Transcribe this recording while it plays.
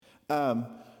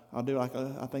I'll do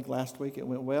I think last week it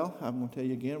went well. I'm going to tell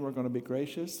you again, we're going to be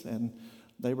gracious, and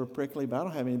they were prickly, but I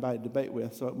don't have anybody to debate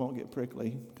with, so it won't get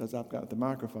prickly because I've got the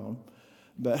microphone.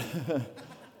 But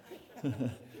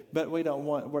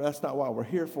but that's not what we're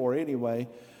here for anyway.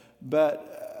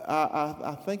 But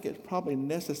I think it's probably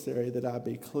necessary that I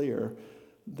be clear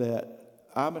that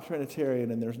I'm a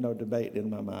Trinitarian and there's no debate in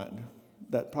my mind.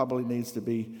 That probably needs to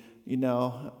be,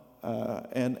 and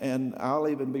I'll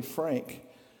even be frank.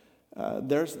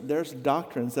 There's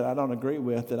doctrines that I don't agree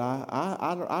with that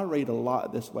I read a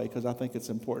lot this way because I think it's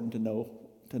important to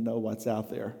know what's out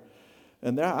there.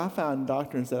 And there I find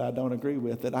doctrines that I don't agree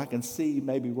with that I can see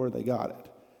maybe where they got it.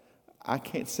 I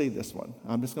can't see this one.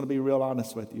 I'm just going to be real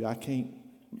honest with you.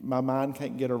 My mind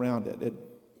can't get around it.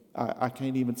 I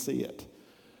can't even see it.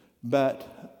 But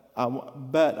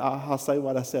I'll say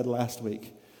what I said last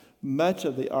week. Much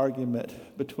of the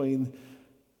argument between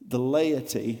the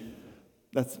laity,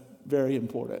 that's very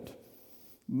important.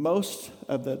 Most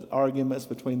of the arguments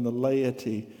between the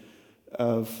laity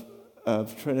of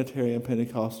Trinitarian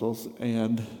Pentecostals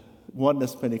and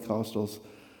Oneness Pentecostals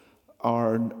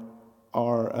are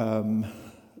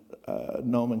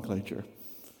nomenclature.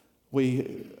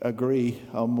 We agree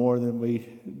on more than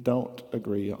we don't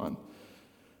agree on.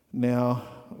 Now,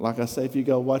 like I say, if you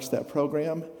go watch that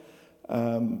program,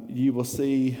 you will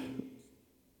see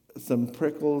some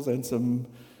prickles and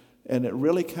it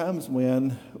really comes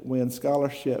when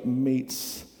scholarship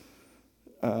meets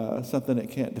something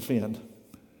it can't defend.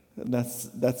 And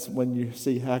that's when you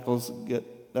see hackles get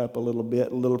up a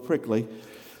little prickly.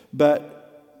 But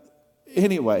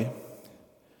anyway,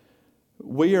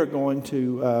 we are going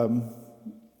to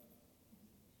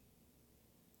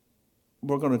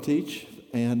we're going to teach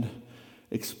and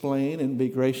explain and be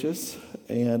gracious,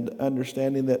 and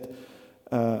understanding that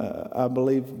I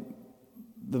believe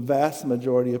the vast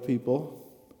majority of people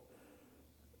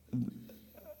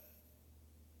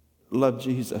love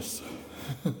Jesus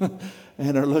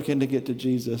and are looking to get to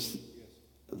Jesus,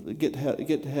 get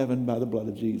to heaven by the blood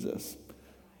of Jesus.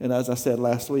 And as I said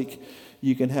last week,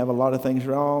 you can have a lot of things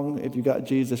wrong if you got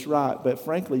Jesus right, but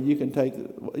frankly, you can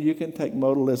take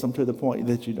modalism to the point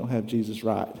that you don't have Jesus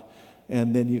right,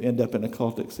 and then you end up in a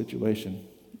cultic situation.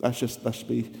 Let's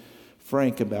be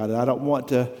frank about it. I don't want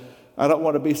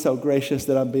to be so gracious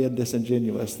that I'm being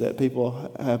disingenuous, that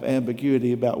people have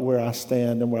ambiguity about where I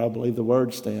stand and where I believe the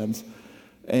Word stands.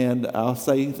 And I'll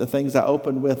say the things I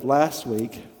opened with last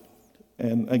week,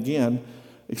 and again,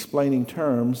 explaining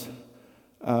terms.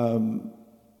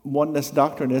 Oneness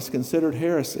doctrine is considered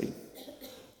heresy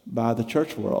by the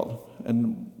church world,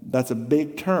 and that's a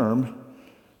big term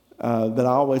that I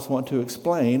always want to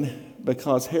explain,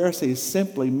 because heresy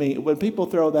simply mean, when people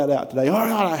throw that out today, oh,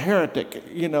 not a heretic,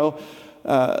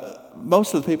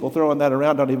 most of the people throwing that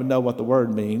around don't even know what the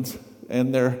word means,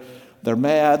 and they're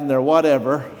mad and they're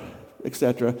whatever,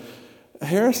 etc.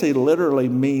 Heresy literally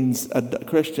means a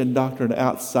Christian doctrine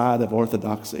outside of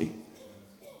orthodoxy.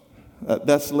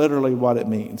 That's literally what it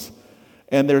means.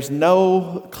 And there's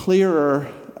no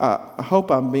clearer, I hope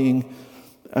I'm being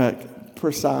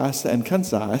precise and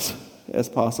concise as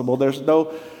possible.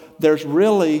 There's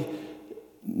really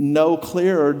no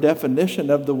clearer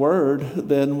definition of the word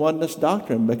than oneness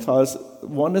doctrine, because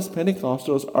oneness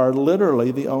Pentecostals are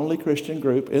literally the only Christian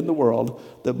group in the world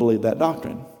that believe that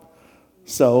doctrine.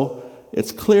 So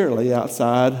it's clearly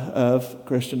outside of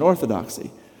Christian orthodoxy.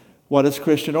 What is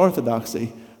Christian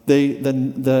orthodoxy?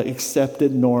 The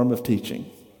accepted norm of teaching.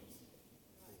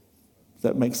 Does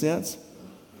that make sense?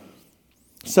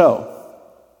 So,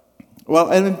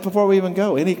 well, and before we even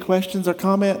go, any questions or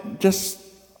comment just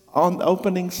on the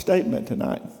opening statement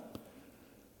tonight?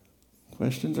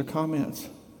 Questions or comments?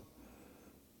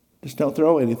 Just don't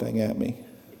throw anything at me.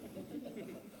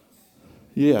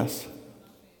 Yes.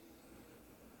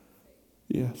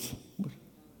 Yes.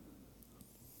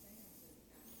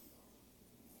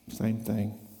 Same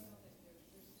thing.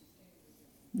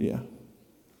 Yeah.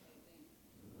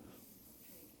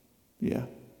 Yeah.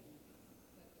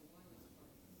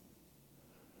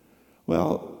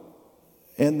 Well,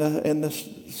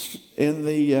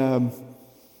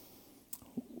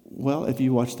 well, if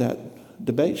you watch that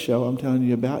debate show I'm telling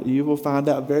you about, you will find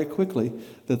out very quickly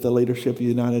that the leadership of the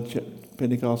United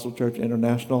Pentecostal Church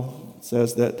International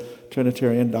says that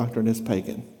Trinitarian doctrine is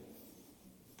pagan.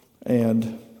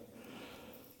 And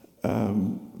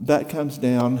that comes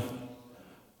down,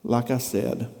 like I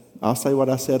said, I'll say what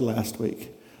I said last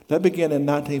week. That began in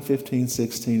 1915,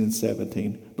 16, and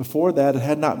 17. Before that, it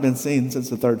had not been seen since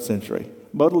the 3rd century.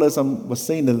 Modalism was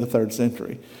seen in the 3rd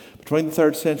century. Between the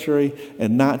 3rd century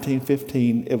and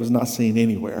 1915, it was not seen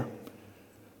anywhere.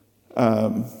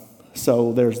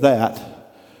 So there's that.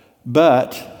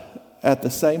 But at the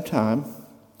same time,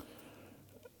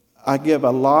 I give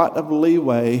a lot of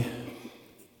leeway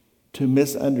to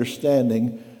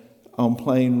misunderstanding on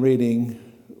plain reading.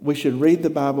 We should read the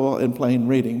Bible in plain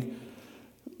reading,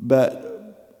 but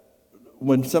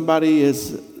when somebody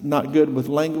is not good with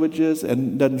languages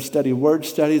and doesn't study word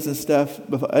studies and stuff,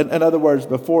 in other words,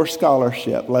 before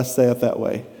scholarship, let's say it that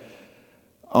way,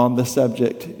 on the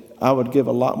subject, I would give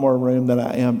a lot more room than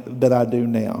I do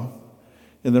now.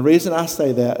 And the reason I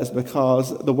say that is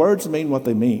because the words mean what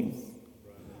they mean.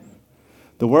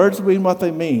 The words mean what they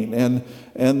mean, and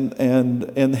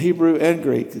Hebrew and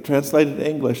Greek, translated to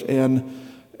English, and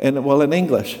in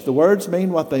English, the words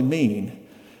mean what they mean.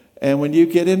 And when you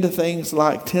get into things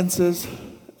like tenses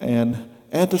and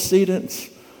antecedents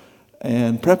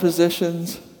and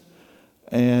prepositions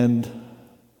and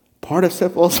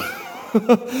participles,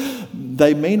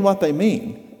 they mean what they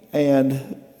mean.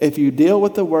 And if you deal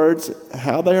with the words,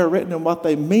 how they are written and what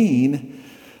they mean,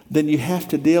 then you have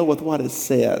to deal with what it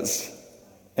says.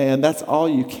 And that's all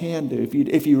you can do.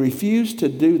 If you refuse to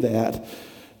do that,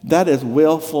 that is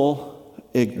willful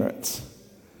ignorance.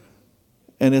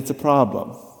 And it's a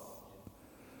problem.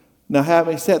 Now,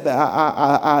 having said that,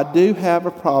 I do have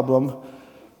a problem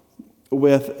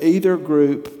with either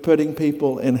group putting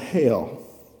people in hell.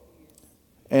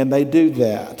 And they do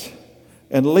that.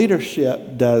 And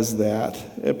leadership does that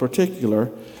in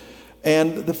particular.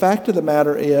 And the fact of the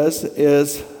matter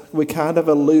is we kind of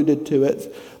alluded to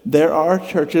it. There are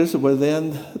churches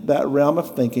within that realm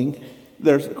of thinking.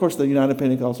 There's, of course, the United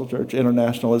Pentecostal Church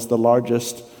International is the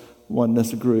largest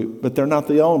oneness group, but they're not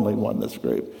the only oneness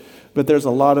group. But there's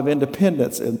a lot of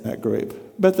independence in that group.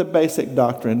 But the basic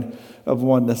doctrine of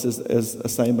oneness is the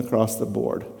same across the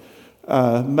board.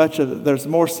 There's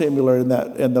more similar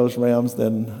in those realms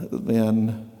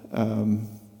than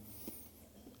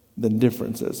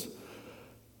differences.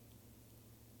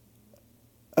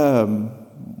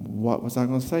 What was I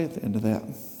going to say at the end of that?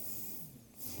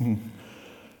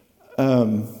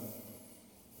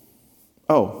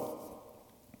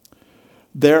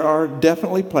 There are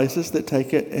definitely places that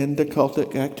take it into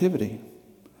cultic activity.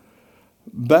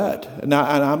 But, now,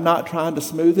 and I'm not trying to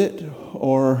smooth it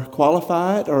or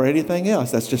qualify it or anything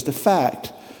else. That's just a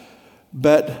fact.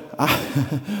 But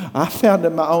I found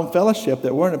in my own fellowship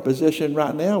that we're in a position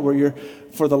right now where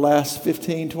for the last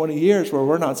 15, 20 years, where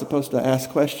we're not supposed to ask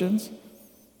questions.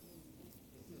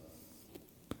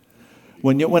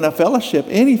 When a fellowship,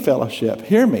 any fellowship,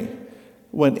 hear me,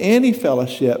 when any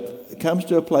fellowship comes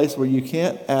to a place where you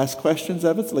can't ask questions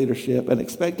of its leadership and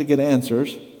expect to get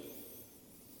answers,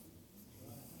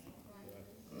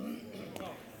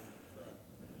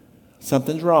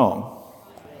 something's wrong.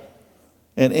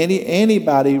 And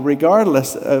anybody,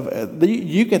 regardless of,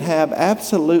 you can have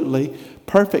absolutely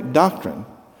perfect doctrine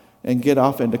and get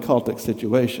off into cultic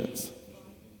situations.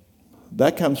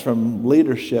 That comes from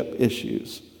leadership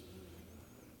issues.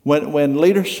 When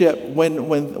leadership,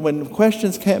 when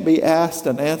questions can't be asked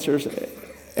and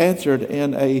answered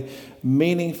in a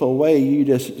meaningful way, you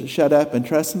just shut up and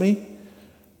trust me.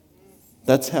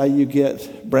 That's how you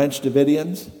get Branch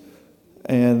Davidians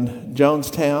and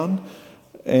Jonestown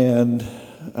and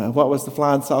what was the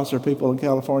flying saucer people in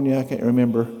California? I can't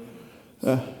remember.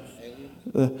 Well,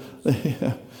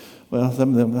 some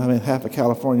of them, half of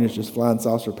California is just flying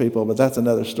saucer people, but that's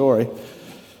another story.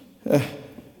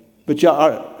 But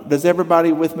does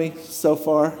everybody with me so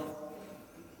far?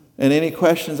 And any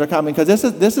questions are coming? Because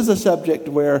this is a subject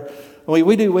where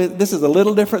this is a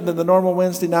little different than the normal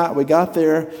Wednesday night. We've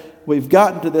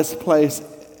gotten to this place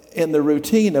in the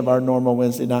routine of our normal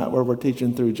Wednesday night where we're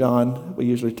teaching through John. We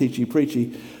usually teachy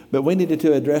preachy, but we needed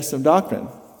to address some doctrine.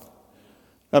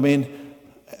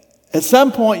 At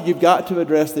some point you've got to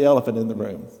address the elephant in the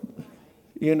room,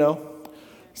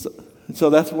 So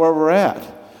that's where we're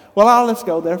at. Well, let's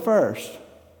go there first.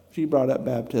 She brought up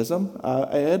baptism.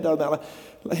 Ed, on that.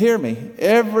 Hear me,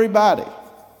 everybody.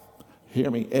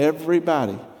 Hear me,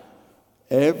 everybody.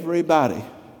 Everybody.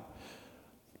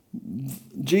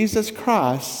 Jesus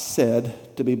Christ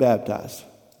said to be baptized.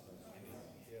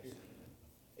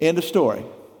 End of story.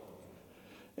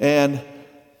 And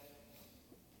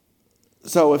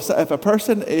so if a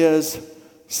person is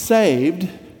saved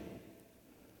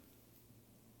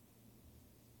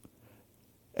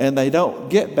and they don't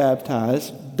get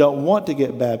baptized, don't want to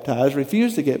get baptized,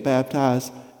 refuse to get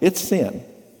baptized, it's sin.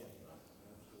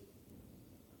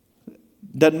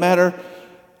 Doesn't matter.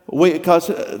 Because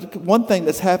one thing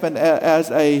that's happened as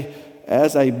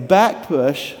a back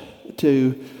push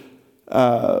to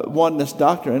oneness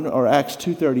doctrine, or Acts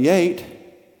 2:38,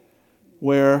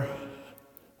 where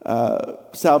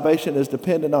salvation is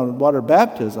dependent on water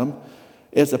baptism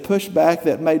is a pushback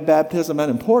that made baptism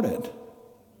unimportant.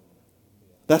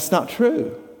 That's not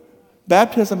true.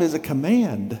 Baptism is a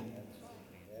command.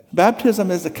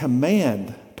 Baptism is a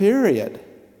command, period.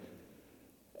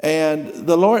 And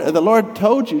the Lord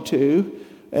told you to,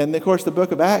 and of course the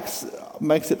book of Acts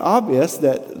makes it obvious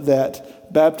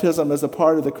that baptism is a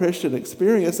part of the Christian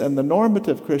experience and the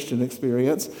normative Christian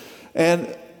experience.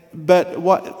 But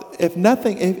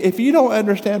if you don't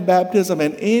understand baptism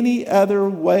in any other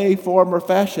way, form, or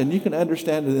fashion, you can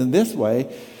understand it in this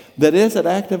way, that is an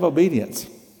act of obedience.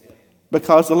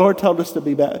 Because the Lord told us to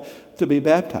be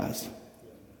baptized.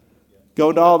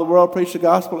 Go into all the world, preach the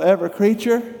gospel to every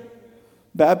creature,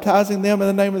 baptizing them in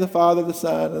the name of the Father, the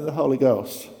Son, and the Holy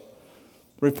Ghost.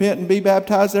 Repent and be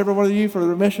baptized, every one of you, for the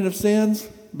remission of sins.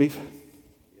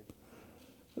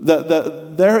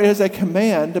 There is a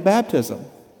command to baptism.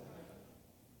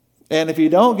 And if you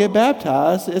don't get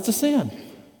baptized, it's a sin.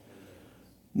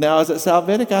 Now, is it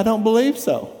salvific? I don't believe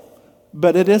so.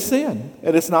 But it is sin.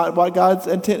 And it's not what God's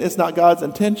intent. It's not God's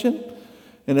intention.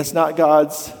 And it's not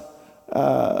God's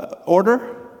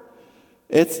order.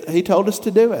 He told us to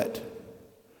do it.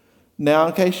 Now,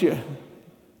 in case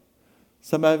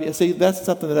some of you, see, that's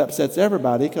something that upsets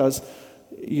everybody, because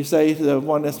you say to the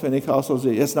Oneness Pentecostals,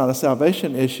 it's not a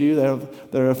salvation issue,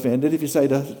 they're offended. If you say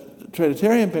to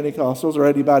Trinitarian Pentecostals or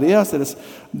anybody else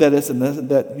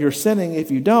that you're sinning if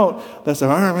you don't, they say,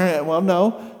 well,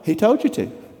 no, he told you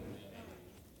to.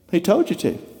 He told you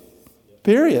to.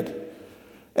 Period.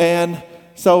 And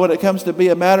so when it comes to be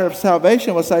a matter of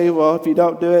salvation, we'll say, well, if you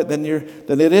don't do it, then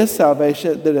it is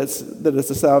salvation, that it's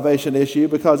a salvation issue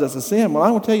because it's a sin. Well,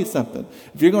 I want to tell you something.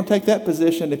 If you're going to take that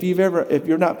position, if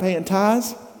you're not paying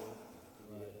tithes,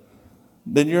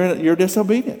 then you're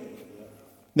disobedient.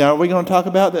 Now, are we going to talk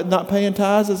about that not paying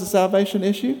tithes as a salvation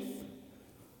issue?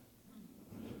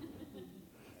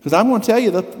 Because I'm going to tell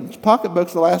you, the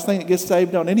pocketbook's the last thing that gets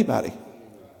saved on anybody.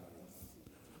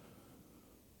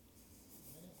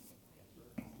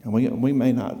 And we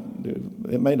may not do,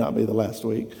 it may not be the last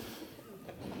week.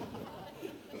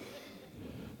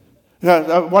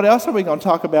 What else are we going to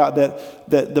talk about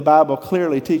that the Bible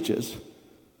clearly teaches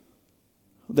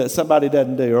that somebody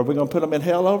doesn't do? Are we going to put them in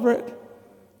hell over it?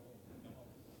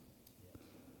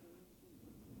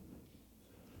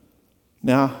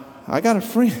 Now, I got a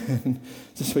friend,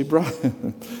 since we brought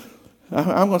him,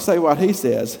 I'm going to say what he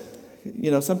says. You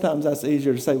know, sometimes that's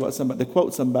easier to say to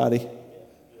quote somebody.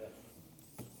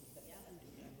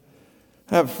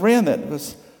 I have a friend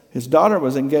his daughter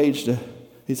was engaged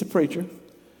he's a preacher.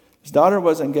 His daughter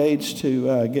was engaged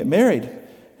to get married.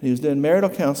 He was doing marital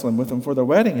counseling with them for their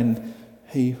wedding, and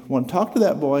he wanted to talk to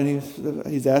that boy, and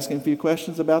he's asking a few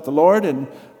questions about the Lord and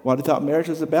what he thought marriage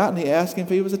was about, and he asked him if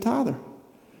he was a tither.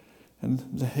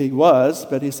 And he was,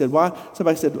 but he said, why?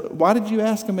 Somebody said, why did you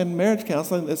ask him in marriage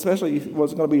counseling, especially if it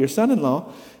wasn't going to be your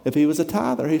son-in-law, if he was a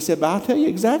tither? He said, I'll tell you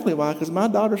exactly why, because my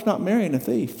daughter's not marrying a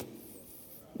thief.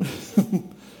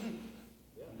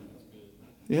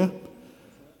 Yeah.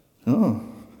 Oh.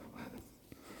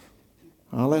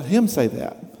 I'll let him say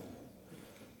that.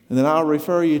 And then I'll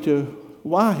refer you to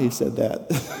why he said that.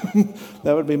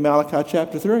 That would be Malachi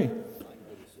chapter 3.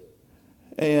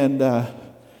 And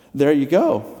there you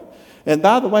go. And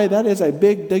by the way, that is a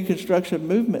big deconstruction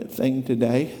movement thing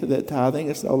today, that tithing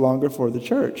is no longer for the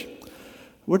church.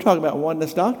 We're talking about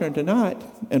oneness doctrine tonight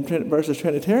and versus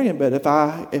Trinitarian, but if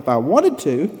I wanted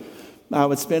to, I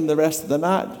would spend the rest of the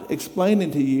night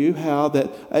explaining to you how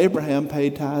that Abraham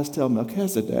paid tithes till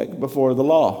Melchizedek before the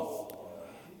law.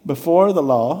 Before the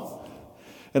law.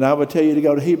 And I would tell you to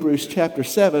go to Hebrews chapter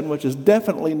 7, which is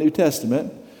definitely New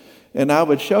Testament, and I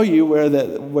would show you where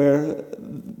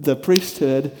the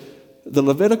priesthood, the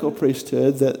Levitical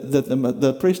priesthood, that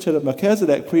the priesthood of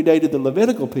Melchizedek predated the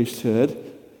Levitical priesthood,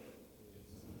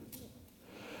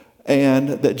 and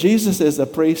that Jesus is a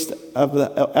priest from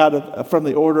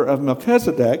the order of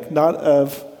Melchizedek, not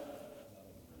of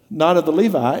the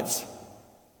Levites,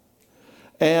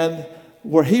 and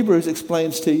where Hebrews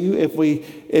explains to you if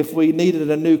we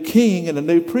needed a new king and a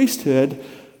new priesthood,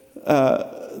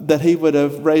 that he would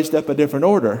have raised up a different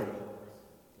order,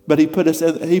 but he put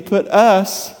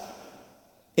us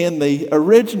in the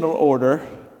original order,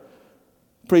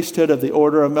 priesthood of the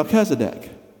order of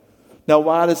Melchizedek. Now,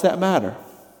 why does that matter?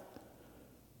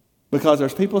 Because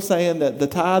there's people saying that the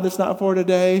tithe is not for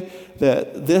today,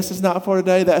 that this is not for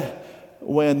today, that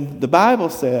when the Bible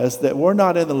says that we're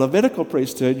not in the Levitical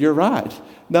priesthood, you're right.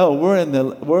 No, we're in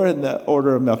the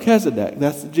order of Melchizedek.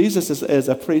 Jesus is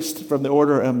a priest from the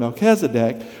order of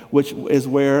Melchizedek, which is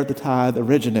where the tithe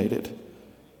originated.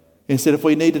 He said, if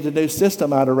we needed a new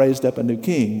system, I'd have raised up a new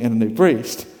king and a new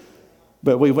priest.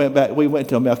 But we went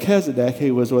to Melchizedek,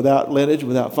 who was without lineage,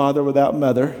 without father, without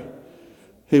mother,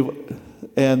 that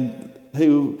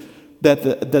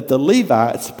the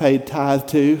Levites paid tithe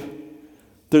to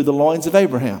through the loins of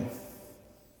Abraham.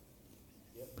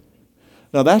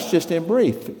 Now that's just in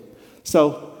brief.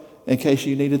 So, in case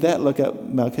you needed that, look up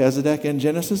Melchizedek in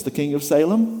Genesis, the king of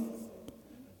Salem.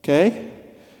 Okay?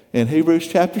 In Hebrews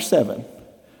chapter 7.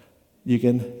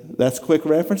 That's a quick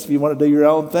reference. If you want to do your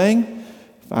own thing,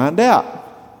 find out.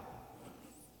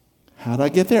 How did I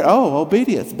get there? Oh,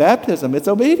 obedience. Baptism, it's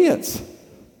obedience.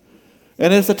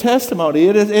 And it's a testimony.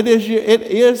 It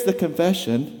is the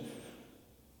confession,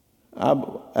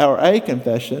 or a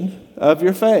confession of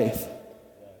your faith.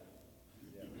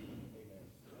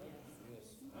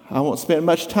 I won't spend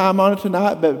much time on it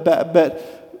tonight,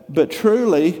 but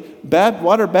truly,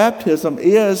 water baptism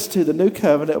is to the new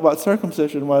covenant what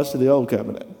circumcision was to the old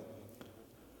covenant.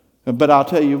 But I'll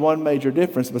tell you one major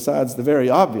difference besides the very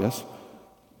obvious.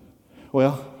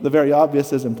 Well, the very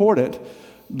obvious is important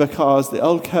because the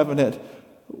old covenant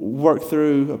worked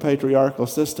through a patriarchal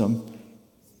system.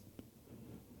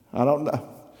 I don't know.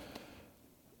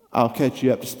 I'll catch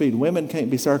you up to speed. Women can't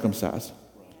be circumcised.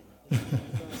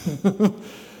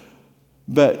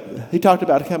 But he talked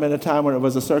about coming in a time when it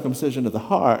was a circumcision of the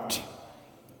heart.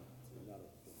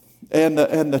 And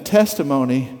the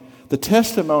testimony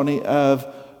of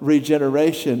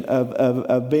regeneration,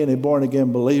 of being a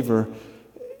born-again believer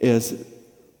is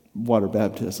water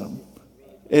baptism.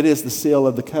 It is the seal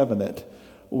of the covenant,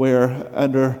 where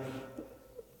under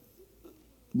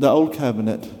the old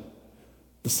covenant,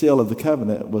 the seal of the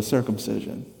covenant was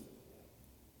circumcision.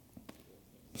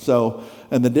 So,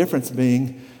 and the difference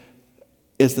being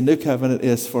is the new covenant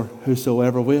is for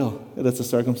whosoever will. It's a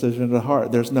circumcision of the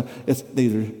heart. It's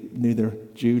neither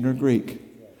Jew nor Greek,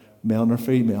 male nor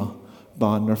female,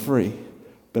 bond nor free,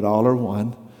 but all are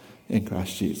one in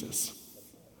Christ Jesus.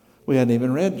 We hadn't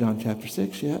even read John chapter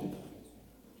 6 yet.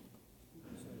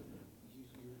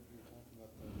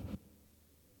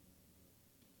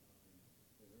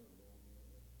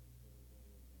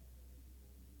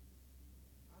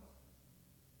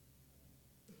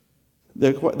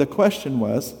 The question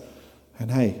was, and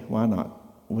hey, why not?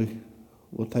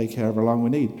 We'll take however long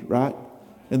we need, right?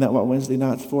 Isn't that what Wednesday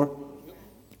night's for?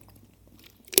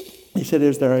 He said,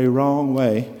 is there a wrong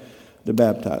way to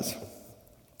baptize?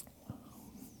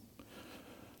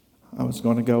 I was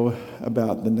going to go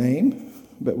about the name,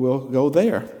 but we'll go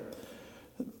there.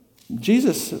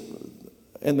 Jesus,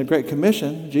 in the Great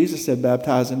Commission, Jesus said,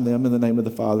 baptizing them in the name of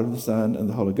the Father, the Son, and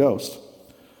the Holy Ghost.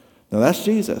 Now that's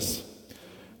Jesus.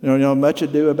 You know much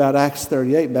ado about Acts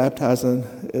 38, baptizing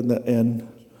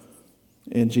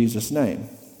in Jesus' name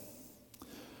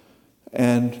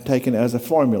and taken as a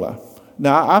formula.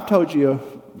 Now, I've told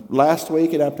you last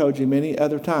week, and I've told you many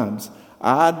other times,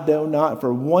 I do not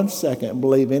for 1 second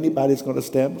believe anybody's going to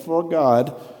stand before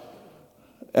God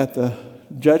at the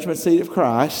judgment seat of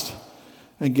Christ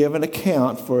and give an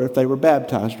account for if they were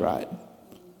baptized right.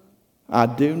 I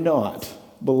do not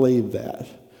believe that.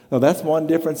 Now, that's one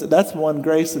difference. That's one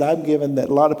grace that I'm given that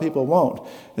a lot of people won't.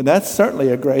 And that's certainly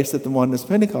a grace that the Oneness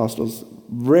Pentecostals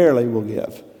rarely will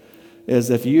give. Is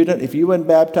if you weren't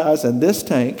baptized in this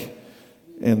tank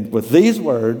and with these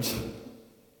words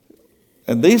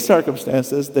and these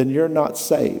circumstances, then you're not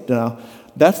saved. Now,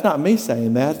 that's not me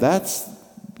saying that. That's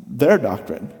their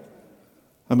doctrine.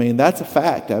 I mean, that's a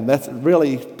fact. That's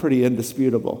really pretty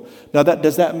indisputable. Now,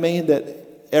 does that mean that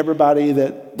everybody,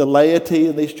 that the laity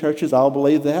in these churches all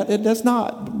believe that? It does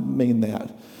not mean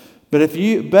that. But if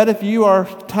you are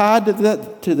tied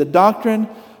to the doctrine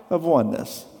of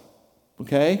oneness,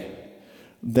 okay,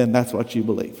 then that's what you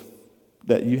believe.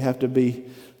 That you have to be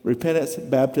repentance,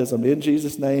 baptism in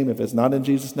Jesus' name. If it's not in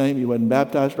Jesus' name, you wasn't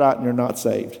baptized right and you're not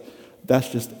saved. That's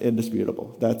just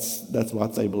indisputable. That's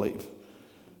what they believe.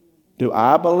 Do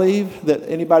I believe that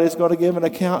anybody's going to give an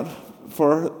account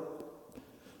for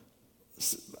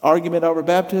argument over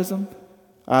baptism?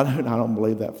 I don't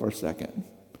believe that for a second.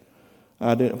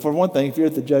 I do. For one thing, if you're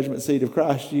at the judgment seat of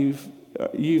Christ, you've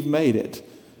made it.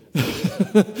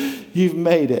 You've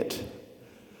made it.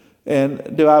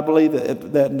 And do I believe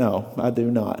that? No, I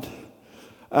do not.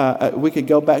 We could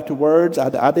go back to words.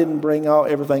 I didn't bring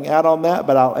everything out on that,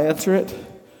 but I'll answer it.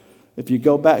 If you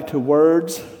go back to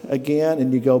words again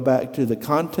and you go back to the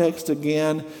context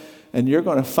again, and you're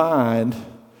going to find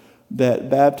that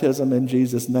baptism in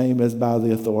Jesus' name is by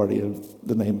the authority of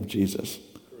the name of Jesus.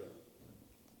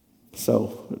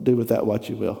 So do with that what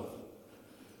you will.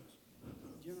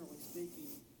 Generally speaking,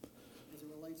 as it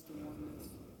relates to oneness,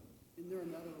 isn't there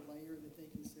another layer that they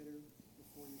consider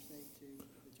before you're saved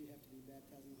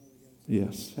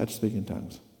Yes, had to speak in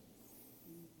tongues.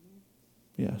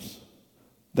 Yes.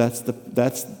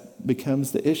 That's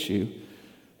becomes the issue,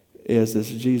 is this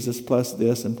Jesus plus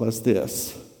this and plus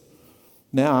this.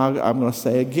 Now, I'm going to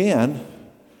say again,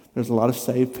 there's a lot of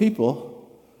saved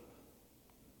people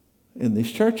in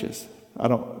these churches. I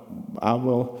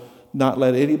will not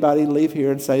let anybody leave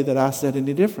here and say that I said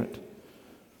any different.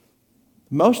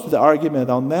 Most of the argument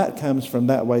on that comes from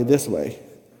that way, this way,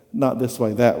 not this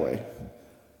way, that way.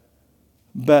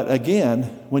 But again,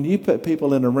 when you put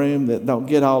people in a room that don't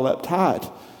get all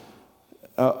uptight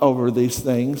over these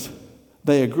things,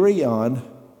 they agree on.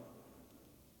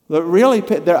 But really,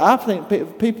 I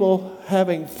think people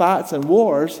having fights and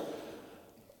wars,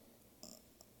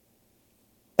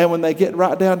 and when they get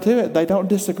right down to it, they don't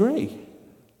disagree.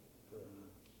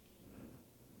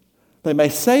 They may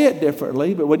say it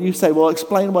differently, but when you say, well,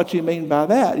 explain what you mean by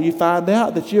that, you find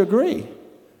out that you agree.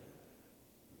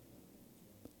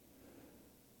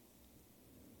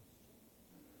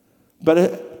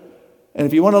 And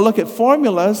if you want to look at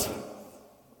formulas,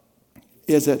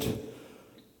 is it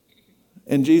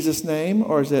in Jesus' name,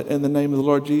 or is it in the name of the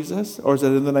Lord Jesus, or is it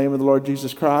in the name of the Lord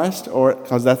Jesus Christ, or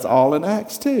because that's all in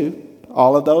Acts 2.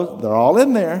 All of those, they're all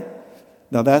in there.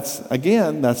 Now that's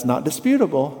not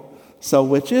disputable. So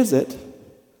which is it?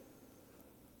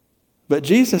 But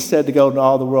Jesus said to go into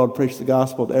all the world, preach the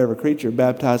gospel to every creature,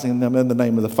 baptizing them in the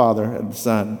name of the Father and the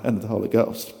Son and of the Holy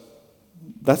Ghost.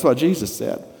 That's what Jesus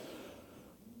said.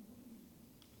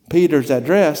 Peter's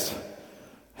address,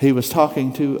 he was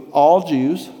talking to all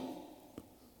Jews.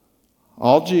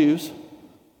 All Jews.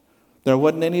 There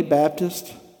wasn't any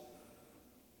Baptist.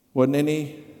 Wasn't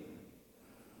any.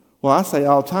 Well, I say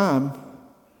all the time,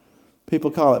 people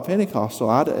call it Pentecostal.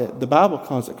 The Bible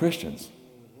calls it Christians.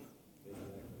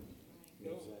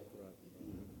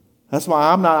 That's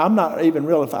why I'm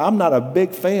not a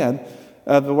big fan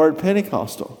of the word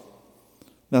Pentecostal.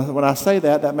 Now, when I say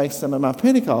that makes some of my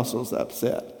Pentecostals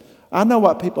upset. I know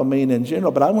what people mean in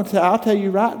general, but I'll tell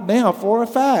you right now for a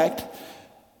fact,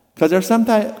 because there's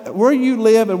sometimes where you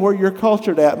live and where you're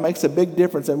cultured at makes a big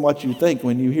difference in what you think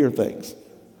when you hear things.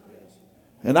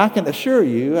 And I can assure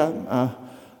you,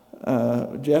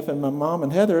 Jeff and my mom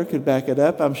and Heather could back it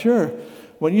up, I'm sure.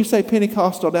 When you say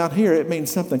Pentecostal down here, it means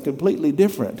something completely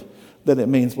different than it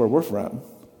means where we're from.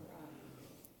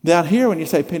 Down here, when you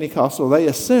say Pentecostal, they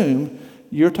assume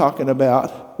you're talking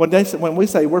about, when we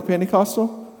say we're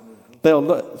Pentecostal, they'll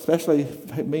look, especially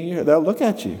me here, they'll look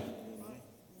at you.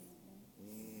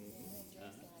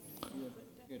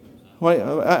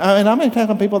 And I'm not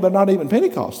talking people that are not even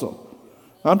Pentecostal.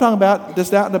 I'm talking about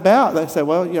just out and about. They say,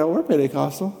 well, we're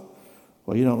Pentecostal.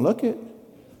 Well, you don't look it.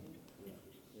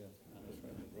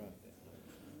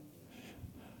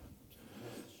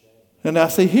 And now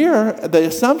see here, the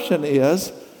assumption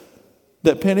is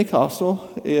that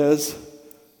Pentecostal is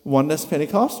oneness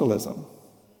Pentecostalism.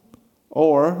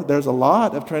 Or there's a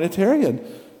lot of Trinitarian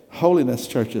holiness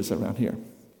churches around here.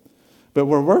 But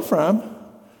where we're from,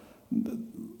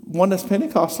 oneness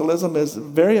Pentecostalism is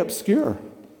very obscure.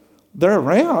 They're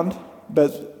around,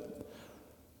 but,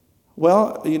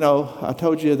 I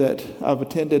told you that I've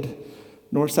attended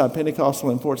Northside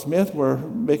Pentecostal in Fort Smith, where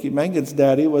Mickey Mangan's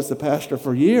daddy was the pastor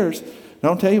for years. And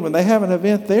I'll tell you, when they have an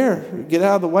event there, get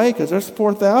out of the way, because there's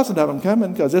 4,000 of them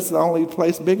coming, because it's the only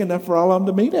place big enough for all of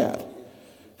them to meet at.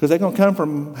 Because they're going to come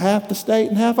from half the state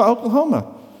and half of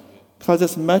Oklahoma, because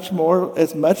it's much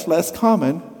less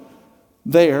common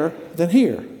there than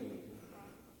here.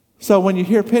 So when you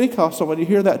hear Pentecostal, when you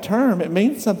hear that term, it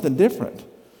means something different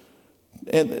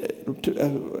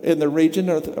in the region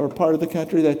or part of the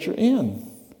country that you're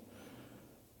in.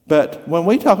 But when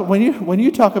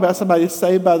you talk about somebody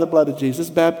saved by the blood of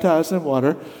Jesus, baptized in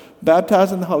water,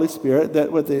 baptized in the Holy Spirit,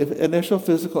 that with the initial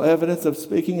physical evidence of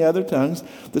speaking other tongues,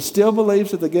 that still believes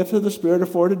that the gifts of the Spirit are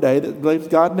for today, that believes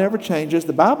God never changes,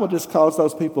 the Bible just calls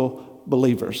those people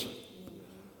believers.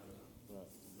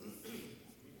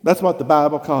 That's what the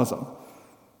Bible calls them.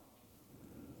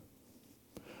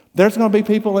 There's going to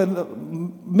be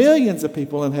millions of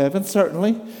people in heaven,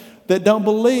 certainly, that don't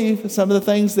believe some of the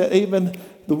things that even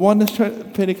the oneness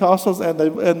Pentecostals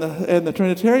and the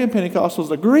Trinitarian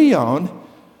Pentecostals agree on,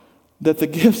 that the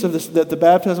gifts that the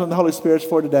baptism of the Holy Spirit is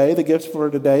for today, the gifts for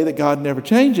today, that God never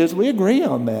changes. We agree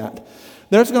on that.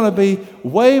 There's going to be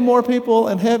way more people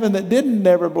in heaven that didn't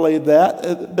never believe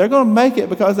that. They're going to make it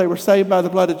because they were saved by the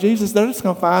blood of Jesus. They're just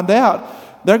going to find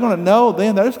out. They're going to know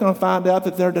then. They're just going to find out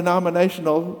that their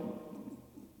denominational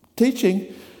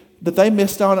teaching, that they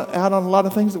missed out on a lot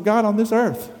of things of God on this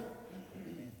earth.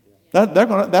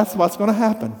 That's what's going to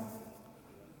happen.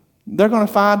 They're going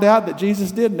to find out that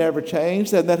Jesus did never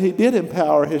change and that he did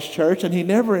empower his church, and he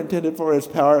never intended for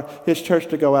his church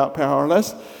to go out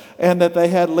powerless, and that they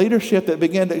had leadership that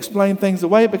began to explain things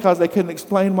away because they couldn't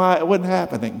explain why it wasn't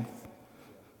happening.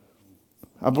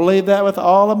 I believe that with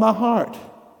all of my heart.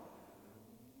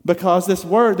 Because this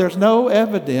word, there's no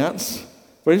evidence.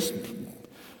 We just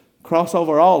cross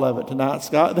over all of it tonight,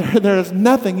 Scott. There is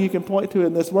nothing you can point to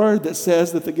in this word that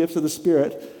says that the gifts of the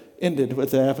Spirit ended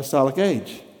with the apostolic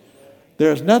age.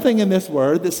 There's nothing in this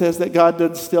word that says that God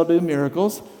doesn't still do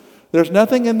miracles. There's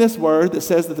nothing in this word that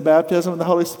says that the baptism of the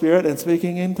Holy Spirit and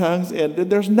speaking in tongues ended.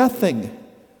 There's nothing.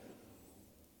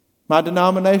 My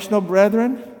denominational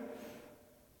brethren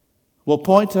will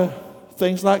point to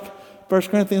things like 1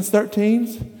 Corinthians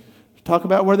 13, talk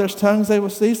about where there's tongues they will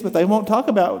cease, but they won't talk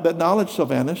about that knowledge shall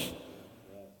vanish.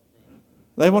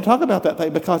 They won't talk about that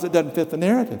thing because it doesn't fit the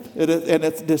narrative. And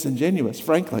it's disingenuous,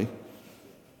 frankly.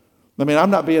 I mean,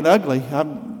 I'm not being ugly.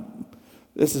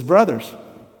 This is brothers.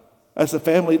 That's a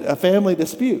family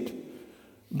dispute.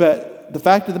 But the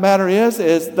fact of the matter is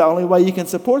the only way you can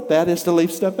support that is to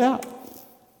leave stuff out.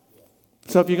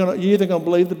 So if you're either going to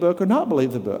believe the book or not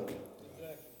believe the book.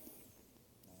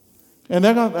 And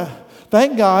they're going to,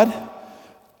 thank God,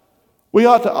 we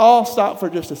ought to all stop for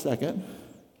just a second.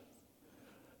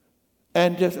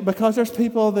 And just because there's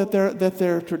people that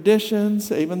their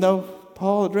traditions, even though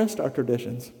Paul addressed our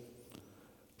traditions,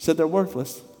 said they're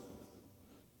worthless.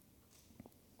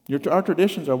 Our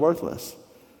traditions are worthless.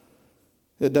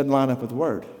 It doesn't line up with the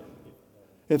Word.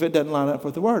 If it doesn't line up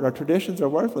with the Word, our traditions are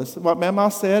worthless. What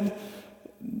Mama said,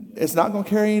 it's not going to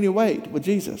carry any weight with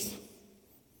Jesus.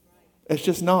 It's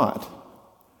just not.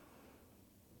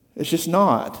 It's just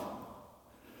not.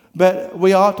 But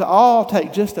we ought to all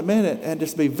take just a minute and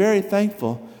just be very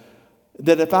thankful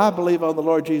that if I believe on the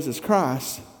Lord Jesus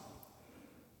Christ,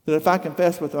 that if I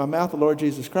confess with my mouth the Lord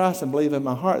Jesus Christ and believe in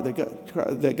my heart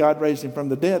that God raised him from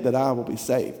the dead, that I will be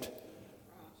saved.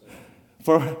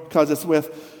 Because it's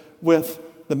with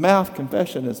the mouth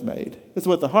confession is made. It's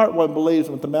with the heart one believes,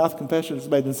 and with the mouth confession is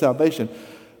made in salvation.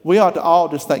 We ought to all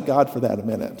just thank God for that a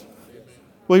minute.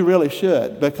 We really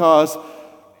should, because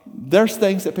there's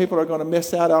things that people are going to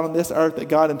miss out on this earth that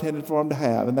God intended for them to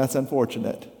have, and that's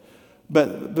unfortunate.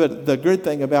 But the good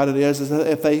thing about it is that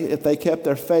if they kept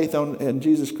their faith in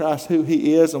Jesus Christ, who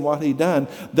he is and what he done,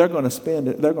 they're going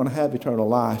to have eternal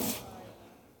life.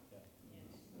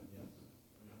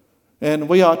 And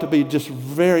we ought to be just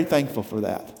very thankful for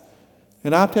that.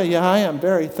 And I'll tell you, I am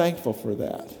very thankful for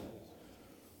that.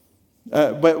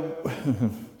 But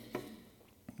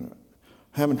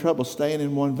having trouble staying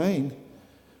in one vein.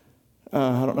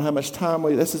 I don't know how much time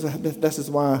this is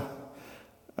why.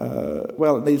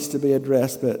 It needs to be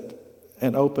addressed,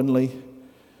 and openly,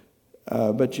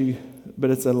 but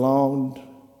it's a long,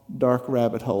 dark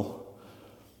rabbit hole.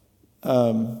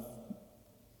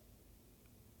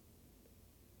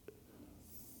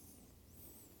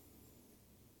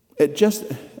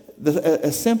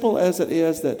 As simple as it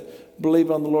is that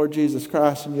believe on the Lord Jesus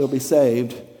Christ and you'll be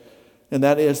saved, and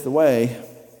that is the way,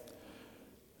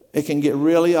 it can get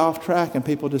really off track and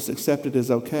people just accept it as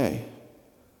okay.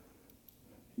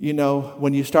 You know,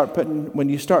 when you start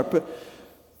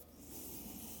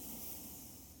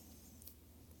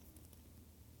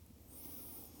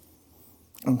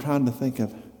I'm trying to think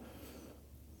of,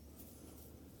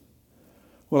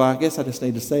 well, I guess I just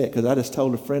need to say it because I just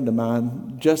told a friend of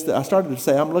mine, I started to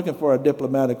say, I'm looking for a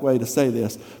diplomatic way to say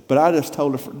this, but I just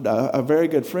told a very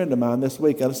good friend of mine this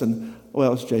week, it's Jason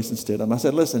Stidham. I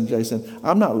said, listen, Jason,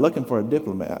 I'm not looking for a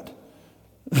diplomat.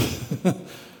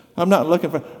 I'm not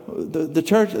looking for the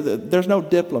church. There's no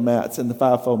diplomats in the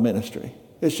fivefold ministry.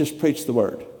 It's just preach the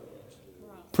word.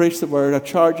 Preach the word. I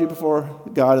charge you before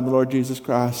God and the Lord Jesus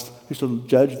Christ, who shall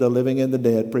judge the living and the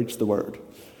dead. Preach the word.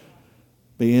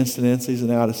 Be instant in season,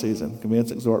 out of season.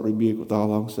 Convince, exhort, rebuke with all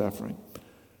long suffering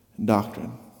and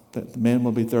doctrine, that the man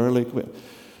will be thoroughly equipped.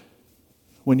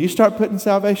 When you start putting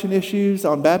salvation issues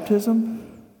on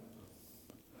baptism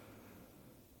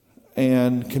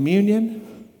and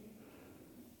communion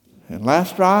and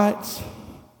last rites,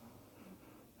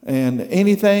 and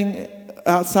anything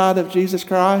outside of Jesus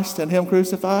Christ and him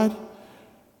crucified,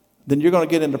 then you're going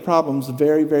to get into problems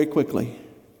very, very quickly.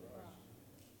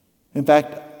 In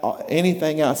fact,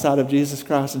 anything outside of Jesus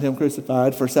Christ and him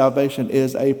crucified for salvation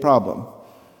is a problem.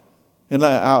 And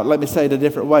let me say it a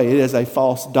different way. It is a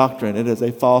false doctrine. It is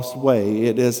a false way.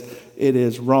 It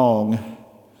is wrong.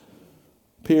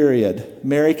 Period.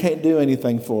 Mary can't do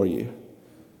anything for you.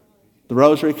 The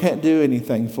rosary can't do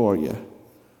anything for you.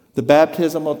 The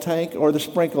baptismal tank or the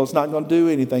sprinkle is not going to do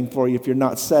anything for you if you're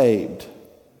not saved.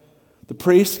 The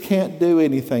priest can't do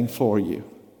anything for you.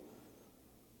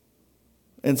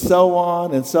 And so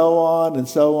on and so on and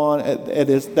so on.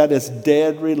 That is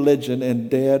dead religion and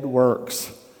dead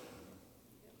works.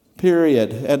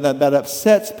 Period. And that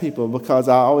upsets people because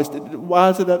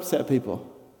why does it upset people?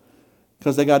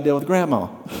 Because they got to deal with grandma.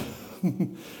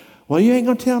 Well, you ain't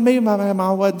going to tell me my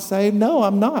mama wasn't saved. No,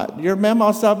 I'm not. Your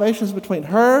mama's salvation is between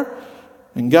her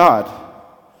and God.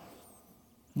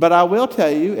 But I will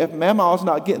tell you, if mama's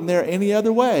not getting there any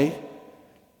other way,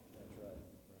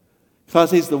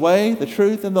 because he's the way, the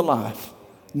truth, and the life.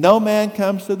 No man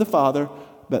comes to the Father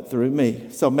but through me.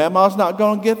 So mama's not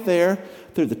going to get there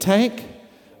through the tank.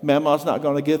 Mama's not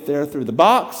going to get there through the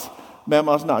box.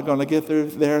 Mama's not going to get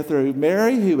there through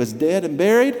Mary, who was dead and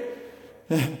buried.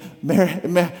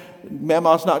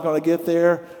 Mama's not going to get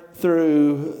there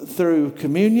through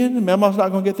communion. Mama's not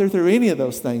going to get there through any of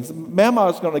those things.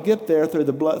 Mama's going to get there through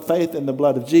the faith in the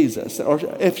blood of Jesus. Or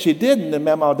if she didn't, then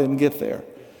Mama didn't get there.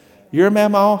 Your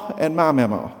mama and my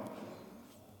mama.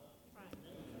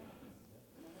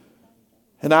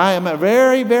 And I am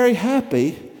very, very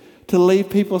happy to leave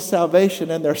people's salvation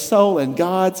and their soul in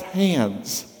God's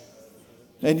hands.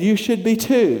 And you should be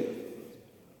too.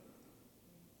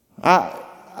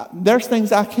 There's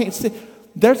things I can't see.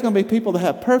 There's going to be people that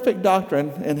have perfect doctrine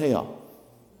in hell.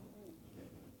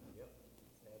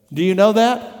 Do you know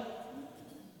that?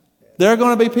 There are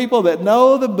going to be people that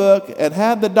know the book and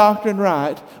have the doctrine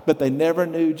right, but they never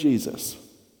knew Jesus.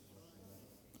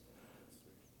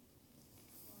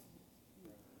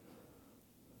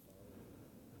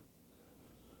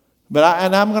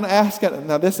 I'm going to ask it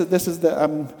now. This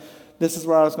is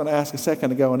where I was going to ask a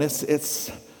second ago, and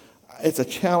it's a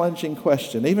challenging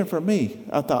question, even for me.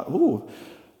 I thought,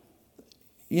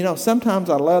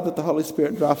 sometimes I love that the Holy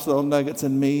Spirit drops little nuggets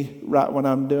in me right when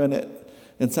I'm doing it,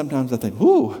 and sometimes I think,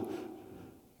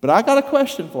 But I got a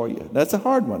question for you. That's a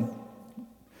hard one.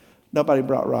 Nobody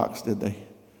brought rocks, did they?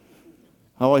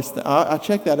 I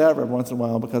check that out every once in a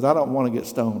while because I don't want to get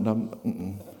stoned.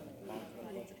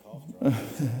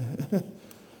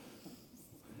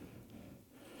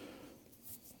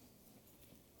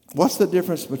 What's the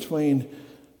difference between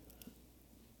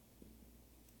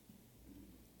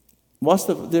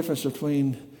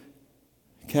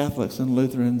Catholics and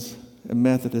Lutherans and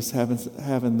Methodists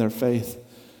having their faith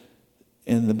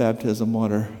in the baptism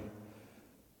water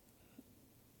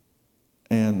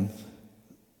and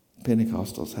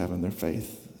Pentecostals having their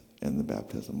faith in the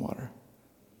baptism water?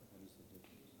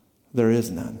 There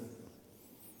is none.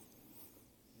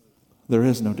 There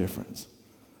is no difference.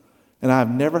 And I've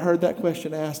never heard that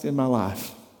question asked in my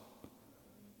life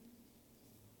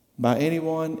by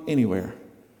anyone, anywhere.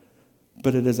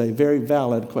 But it is a very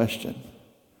valid question.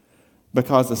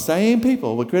 Because the same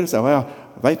people would criticize, well,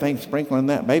 they think sprinkling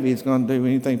that baby is going to do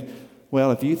anything.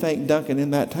 Well, if you think dunking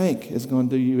in that tank is going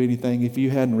to do you anything, if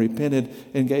you hadn't repented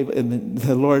and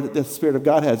the Spirit of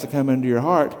God has to come into your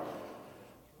heart.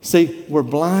 See, we're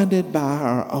blinded by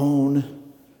our own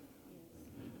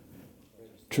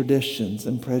traditions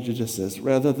and prejudices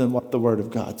rather than what the Word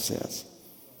of God says.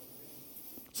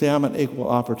 See, I'm an equal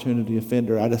opportunity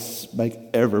offender. I just make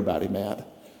everybody mad.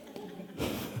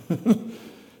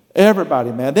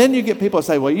 Everybody mad. Then you get people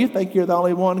say, well, you think you're the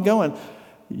only one going.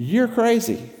 You're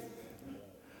crazy.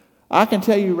 I can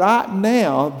tell you right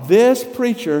now, this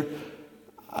preacher,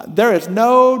 there is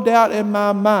no doubt in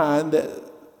my mind that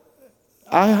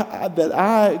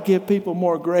I give people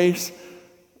more grace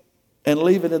and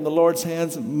leave it in the Lord's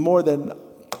hands more than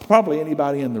probably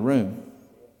anybody in the room.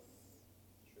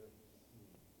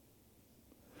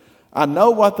 I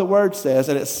know what the Word says,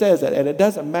 and it says it, and it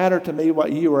doesn't matter to me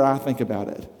what you or I think about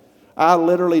it. I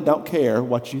literally don't care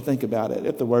what you think about it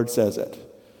if the Word says it.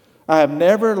 I have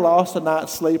never lost a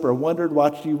night's sleep or wondered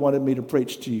what you wanted me to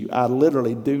preach to you. I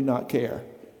literally do not care.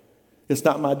 It's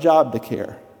not my job to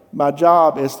care. My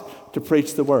job is to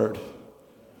preach the Word.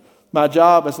 My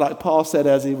job is, like Paul said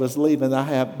as he was leaving, I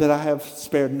have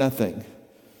spared nothing.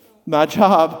 My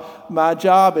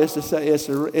job is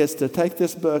to take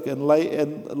this book and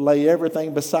lay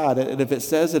everything beside it. And if it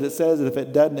says it, it says it. If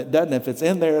it doesn't, it doesn't. If it's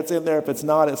in there, it's in there. If it's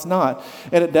not, it's not.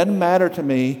 And it doesn't matter to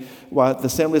me what the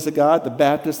Assemblies of God, the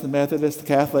Baptists, the Methodists, the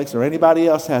Catholics, or anybody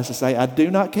else has to say. I do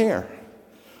not care.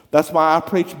 That's why I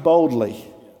preach boldly.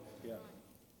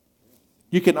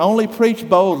 You can only preach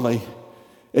boldly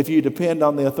if you depend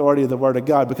on the authority of the Word of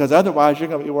God, because otherwise you're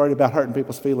going to be worried about hurting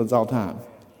people's feelings all the time.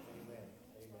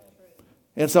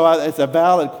 And so it's a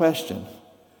valid question.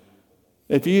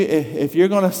 If you're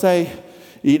going to say,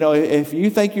 if you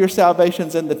think your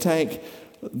salvation's in the tank,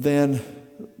 then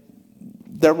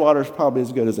their water's probably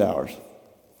as good as ours.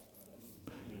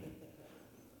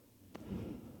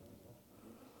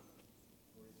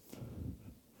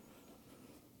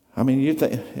 I mean,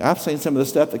 I've seen some of the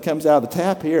stuff that comes out of the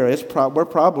tap here. We're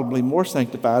probably more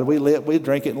sanctified. We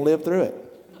drink it and live through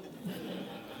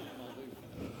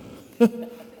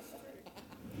it.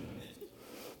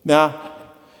 Now,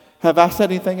 have I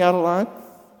said anything out of line?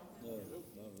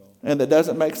 And that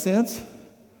doesn't make sense?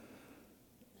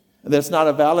 That's not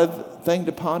a valid thing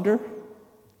to ponder?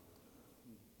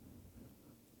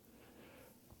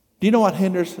 Do you know what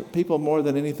hinders people more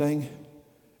than anything?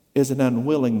 Is an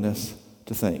unwillingness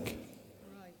to think.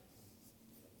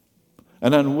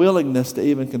 An unwillingness to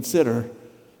even consider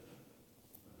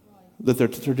that their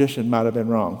tradition might have been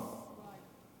wrong.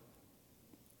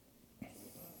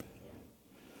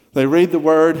 They read the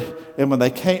word, and when they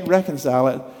can't reconcile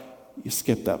it, you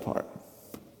skip that part.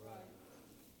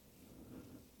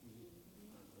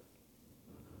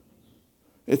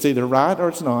 It's either right or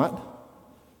it's not.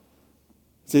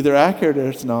 It's either accurate or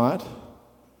it's not.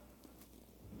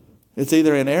 It's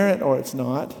either inerrant or it's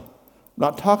not. I'm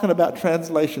not talking about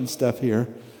translation stuff here.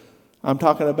 I'm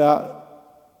talking about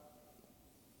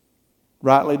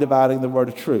rightly dividing the word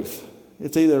of truth.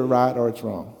 It's either right or it's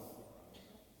wrong.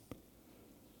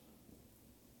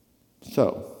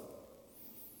 So,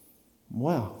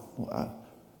 wow.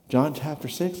 John chapter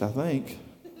 6, I think.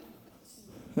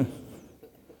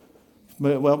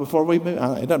 Well, before we move,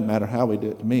 it doesn't matter how we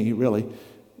do it to me, really.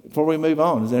 Before we move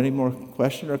on, is there any more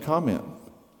question or comment?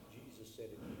 Jesus said,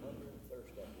 if you hunger and thirst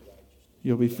after righteousness,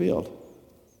 You'll be filled.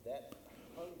 that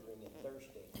hungering and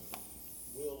thirsting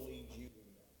will lead you in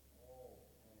all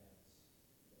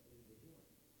paths that lead to Him.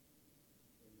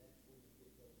 And that's where you get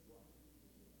things wrong.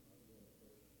 Hunger and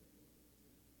thirst for Him.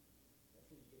 That's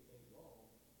where you get things wrong,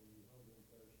 when you hunger and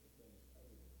thirst for things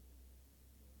other than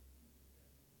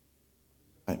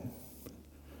Him. Right.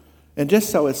 And just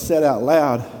so it's said out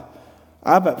loud,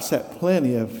 I've upset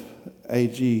plenty of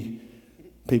AG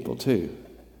people too.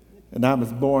 And I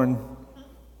was born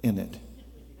in it.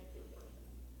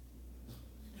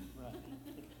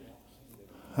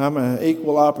 I'm an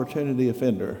equal opportunity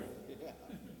offender.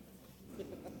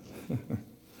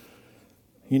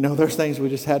 You know, there's things we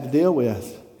just had to deal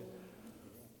with.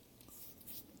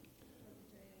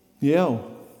 Yeah.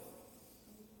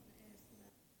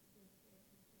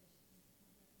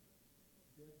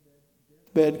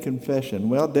 Deathbed confession.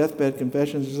 Well, deathbed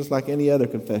confession is just like any other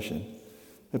confession.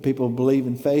 If people believe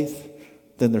in faith,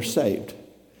 then they're saved.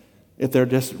 If they're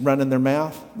just running their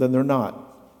mouth, then they're not.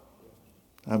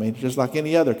 I mean, just like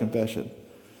any other confession.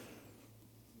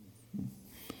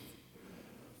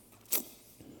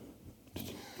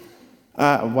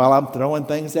 While I'm throwing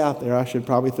things out there, I should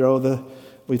probably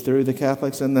we threw the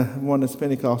Catholics and the Oneness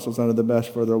Pentecostals under the bus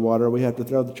for their water. We have to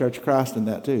throw the Church of Christ in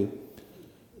that too.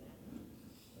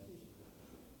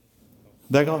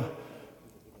 They're going,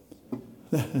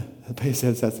 the page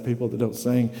says that's the people that don't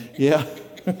sing. Yeah.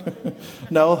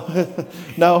 No,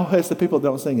 it's the people that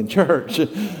don't sing in church.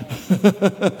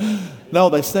 No,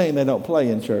 they sing, they don't play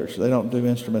in church. They don't do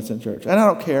instruments in church. And I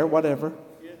don't care, whatever,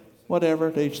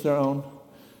 to each their own.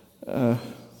 I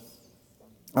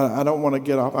don't want to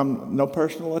get off. No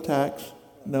personal attacks.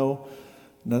 No,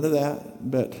 none of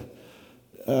that. But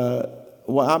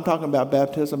I'm talking about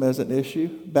baptism as an issue.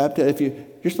 If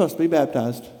you're supposed to be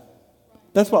baptized.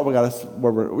 That's what we got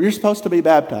to. You're supposed to be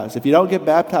baptized. If you don't get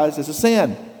baptized, it's a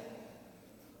sin.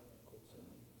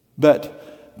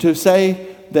 But to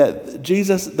say that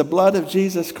the blood of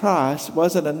Jesus Christ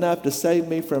wasn't enough to save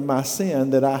me from my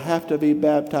sin, that I have to be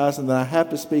baptized and that I have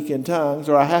to speak in tongues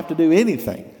or I have to do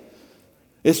anything.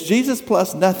 It's Jesus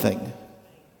plus nothing.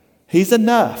 He's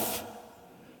enough.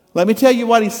 Let me tell you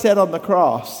what he said on the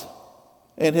cross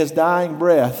in his dying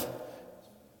breath.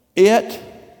 It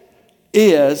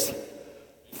is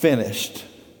finished.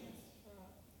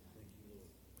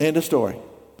 End of story.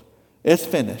 It's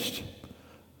finished.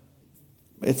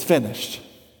 It's finished.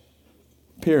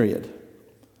 Period.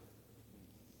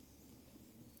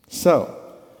 So,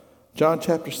 John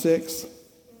chapter 6.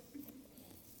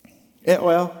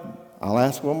 I'll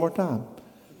ask one more time.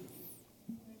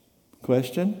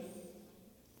 Question?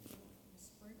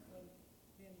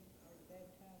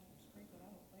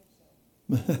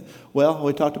 Well,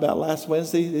 we talked about last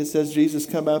Wednesday. It says Jesus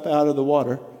come up out of the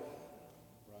water.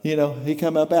 You know, he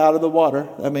come up out of the water.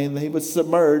 I mean, he was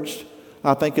submerged.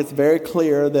 I think it's very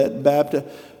clear that baptism.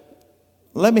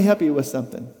 Let me help you with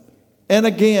something. And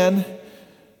again,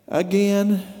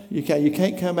 you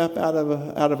can't come up out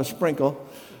of a sprinkle.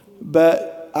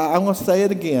 But I'm going to say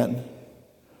it again.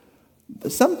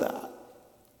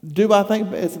 Do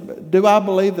I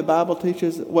believe the Bible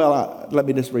teaches? Well, let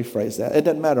me just rephrase that. It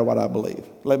doesn't matter what I believe.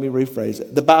 Let me rephrase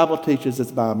it. The Bible teaches it's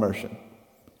by immersion.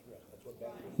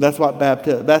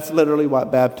 That's literally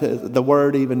what baptism, the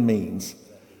word even means.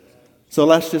 So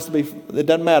let's just it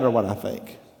doesn't matter what I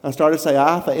think. I started to say,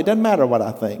 it doesn't matter what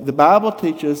I think. The Bible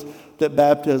teaches that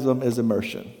baptism is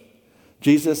immersion.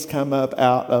 Jesus come up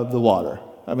out of the water.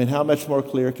 I mean, how much more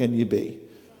clear can you be?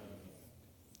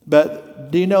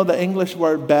 But do you know the English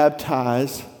word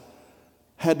baptize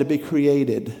had to be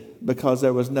created because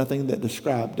there was nothing that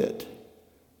described it?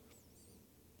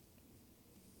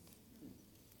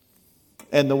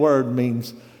 And the word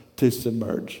means to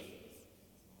submerge.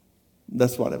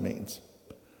 That's what it means.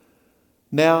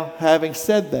 Now, having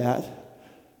said that,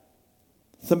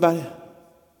 I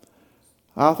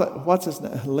thought, what's his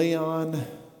name? Leon.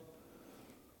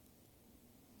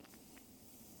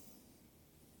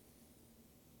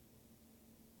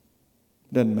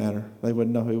 Doesn't matter. They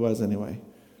wouldn't know who he was anyway.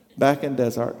 Back in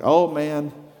Desert. Old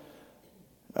man,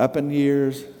 up in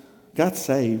years, got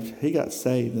saved. He got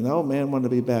saved. And the old man wanted to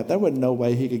be baptized. There wasn't no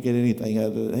way he could get anything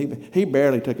out of it. He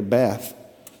barely took a bath,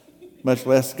 much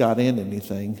less got in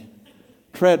anything.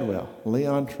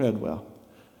 Leon Treadwell.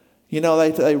 You know,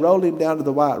 they rolled him down to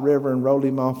the White River and rolled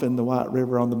him off in the White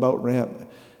River on the boat ramp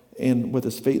and with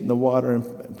his feet in the water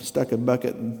and stuck a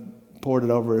bucket and poured it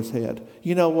over his head.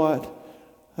 You know what?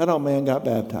 That old man got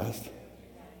baptized.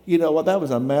 You know what? That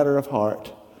was a matter of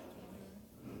heart.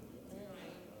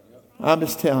 I'm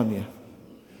just telling you.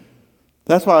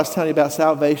 That's why I was telling you about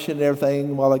salvation and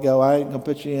everything a while ago. I ain't going to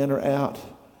put you in or out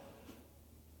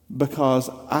because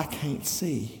I can't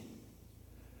see.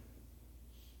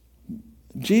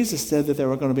 Jesus said that there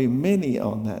were going to be many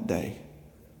on that day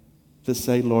that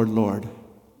say, Lord, Lord,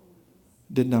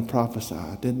 didn't I prophesy?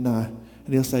 Didn't I?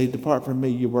 And he'll say, depart from me,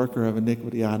 you worker of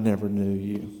iniquity, I never knew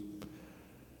you.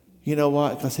 You know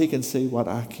what? Because he can see what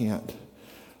I can't.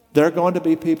 There are going to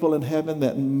be people in heaven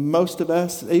that most of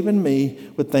us, even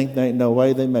me, would think there ain't no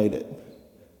way they made it.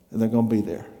 And they're going to be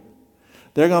there.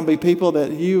 There are going to be people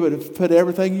that you would have put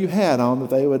everything you had on that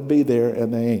they would be there,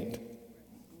 and they ain't.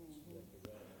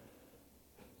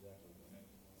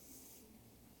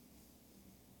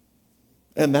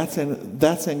 And that's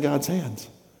in God's hands.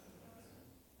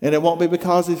 And it won't be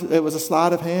because it was a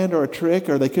sleight of hand or a trick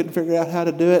or they couldn't figure out how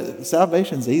to do it.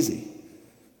 Salvation's easy.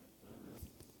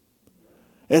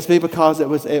 It's because it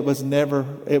was never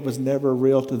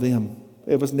real to them.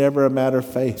 It was never a matter of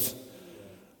faith.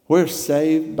 We're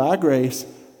saved by grace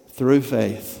through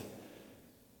faith.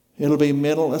 It'll be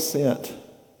mental assent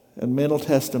and mental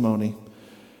testimony.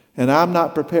 And I'm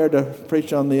not prepared to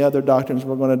preach on the other doctrines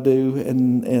we're going to do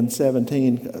in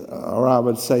 17, or I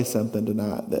would say something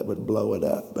tonight that would blow it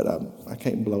up. But I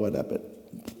can't blow it up at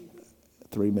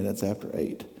 3 minutes after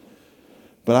 8.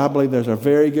 But I believe there's a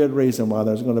very good reason why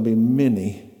there's going to be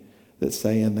many that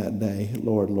say in that day,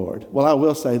 Lord, Lord. Well, I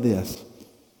will say this.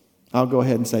 I'll go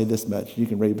ahead and say this much. You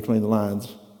can read between the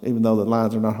lines, even though the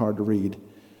lines are not hard to read.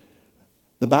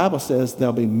 The Bible says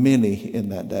there'll be many in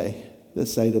that day that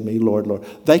say to me, Lord, Lord.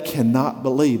 They cannot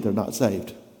believe they're not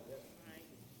saved.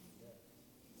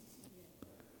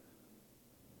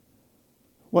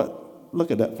 What?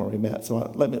 Look it up for me, Matt. So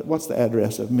what's the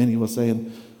address of many was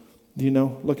saying? Do you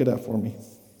know? Look it up for me.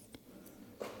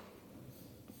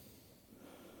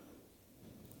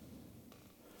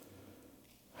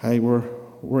 Hey,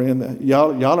 we're in the,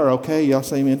 y'all are okay. Y'all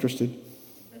seem interested.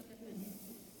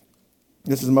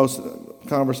 This is the most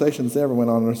conversations that ever went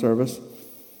on in our service.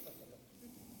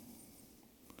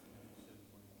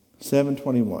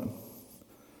 7:21.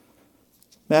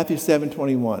 Matthew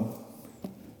 7:21.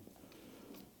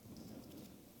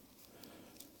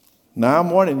 Now I'm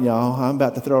warning y'all, I'm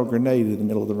about to throw a grenade in the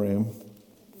middle of the room.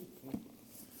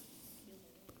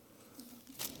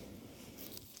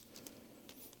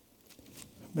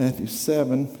 Matthew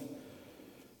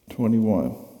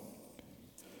 7:21.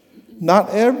 Not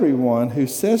everyone who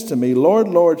says to me, Lord,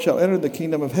 Lord, shall enter the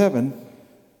kingdom of heaven,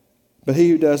 but he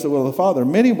who does the will of the Father.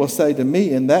 Many will say to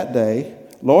me in that day,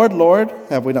 Lord, Lord,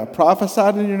 have we not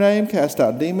prophesied in your name, cast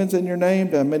out demons in your name,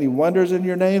 done many wonders in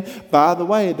your name? By the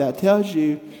way, that tells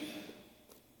you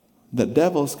that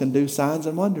devils can do signs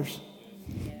and wonders.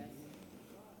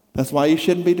 That's why you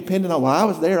shouldn't be dependent on, well, I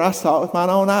was there, I saw it with my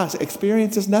own eyes.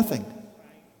 Experience is nothing.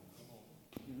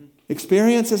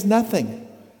 Experience is nothing.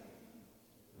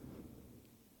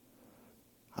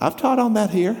 I've taught on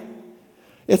that here.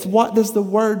 It's what does the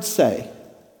word say?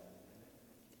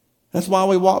 That's why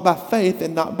we walk by faith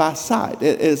and not by sight.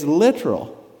 It is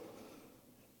literal.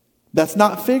 That's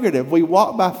not figurative. We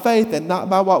walk by faith and not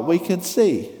by what we can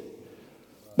see.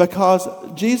 Because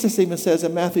Jesus even says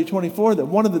in Matthew 24 that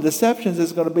one of the deceptions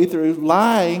is going to be through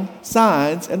lying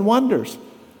signs and wonders.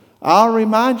 I'll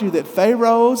remind you that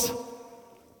Pharaoh's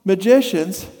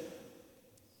magicians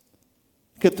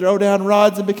could throw down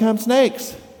rods and become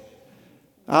snakes.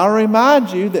 I'll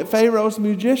remind you that Pharaoh's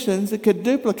magicians could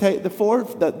duplicate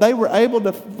that they were able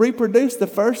to reproduce the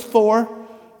first 4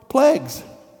 plagues.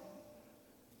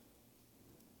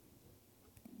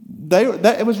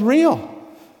 It was real.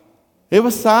 It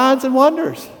was signs and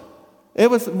wonders. It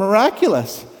was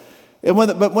miraculous.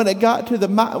 But when it got to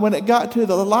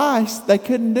the lice, they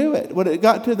couldn't do it. When it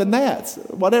got to the gnats,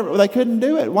 whatever, they couldn't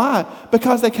do it. Why?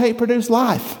 Because they can't produce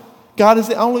life. God is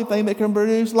the only thing that can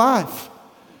produce life.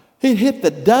 He hit the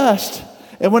dust,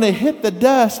 and when it hit the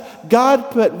dust,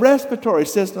 God put respiratory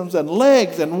systems and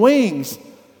legs and wings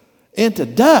into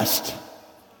dust.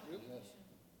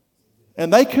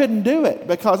 And they couldn't do it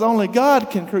because only God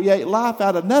can create life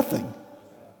out of nothing.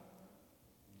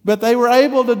 But they were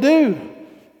able to do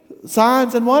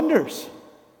signs and wonders.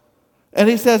 And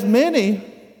he says, many,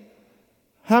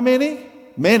 how many?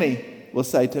 Many will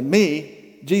say to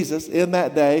me, Jesus, in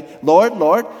that day, Lord,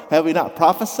 Lord, have we not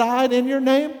prophesied in your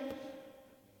name?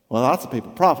 Well, lots of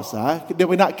people prophesy. Did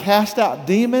we not cast out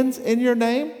demons in your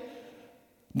name?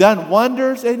 Done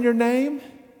wonders in your name?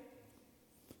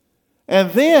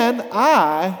 And then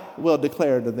I will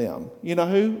declare to them. You know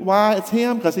who? Why it's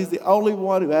him? Because he's the only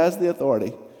one who has the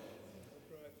authority.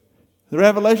 The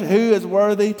revelation, who is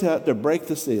worthy to break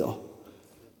the seal?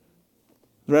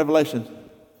 The revelation.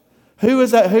 Who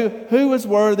is that? Who is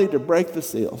worthy to break the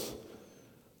seals?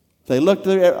 They looked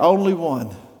there, only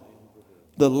one.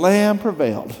 The Lamb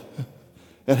prevailed.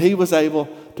 And he was able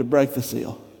to break the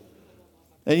seal.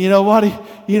 And you know what?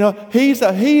 He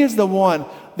is the one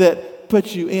that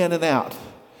puts you in and out.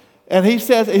 And he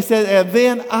says, and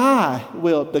then I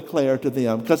will declare to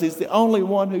them, because he's the only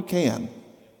one who can.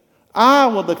 I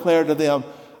will declare to them,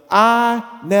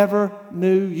 I never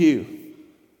knew you.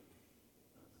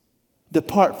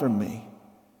 Depart from me,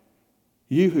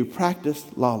 you who practice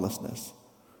lawlessness.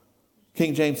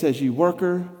 King James says, you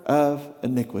worker of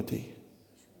iniquity.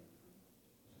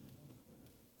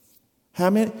 How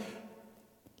many?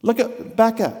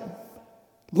 Back up.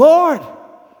 Lord,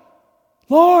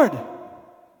 Lord.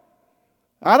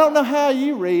 I don't know how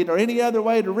you read or any other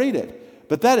way to read it,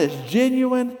 but that is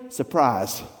genuine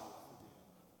surprise.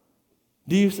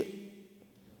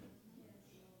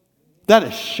 That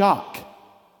is shock.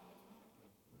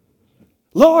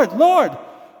 Lord, Lord,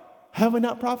 have we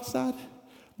not prophesied?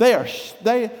 They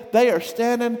are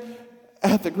standing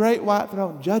at the great white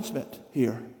throne judgment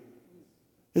here.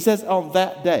 It says on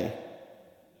that day.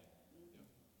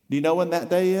 Do you know when that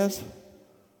day is?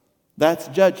 That's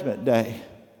judgment day.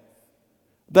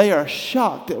 They are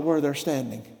shocked at where they're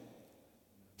standing.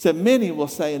 So many will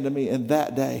say unto me in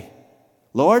that day,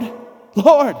 Lord,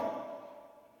 Lord.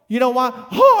 You know why?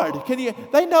 Lord,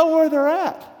 they know where they're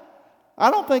at. I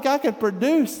don't think I could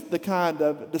produce the kind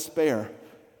of despair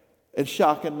and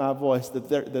shock in my voice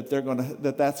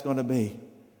that's going to be.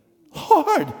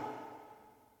 Lord.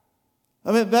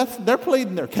 I mean, they're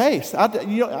pleading their case.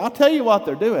 I'll tell you what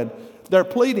they're doing. They're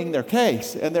pleading their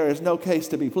case, and there is no case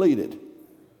to be pleaded.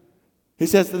 He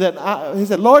said,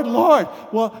 Lord, Lord,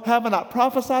 well, haven't I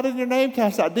prophesied in your name,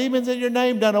 cast out demons in your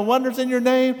name, done wonders in your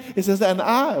name? He says, and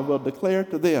I will declare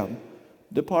to them,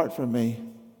 depart from me.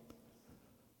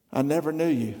 I never knew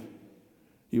you,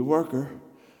 you worker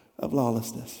of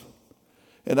lawlessness.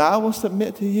 And I will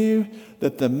submit to you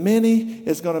that the many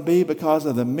is going to be because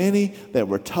of the many that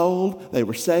were told they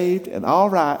were saved and all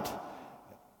right,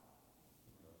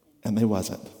 and they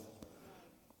wasn't.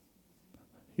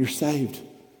 You're saved.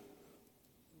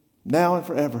 Now and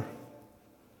forever.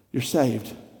 You're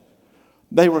saved.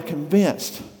 They were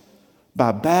convinced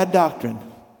by bad doctrine,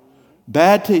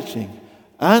 bad teaching,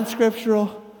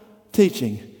 unscriptural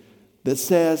teaching that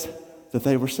says that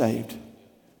they were saved.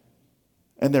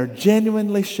 And they're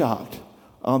genuinely shocked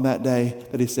on that day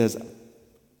that he says,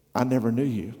 I never knew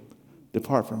you.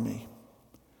 Depart from me.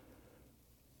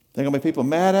 There are going to be people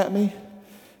mad at me.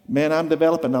 Man, I'm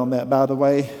developing on that, by the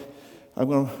way.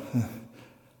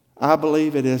 I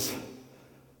believe it is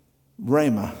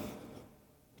Rhema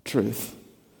truth.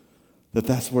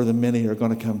 That's where the many are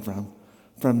going to come from.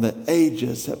 From the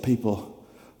ages of people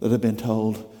that have been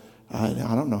told, I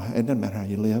don't know, it doesn't matter how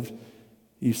you lived.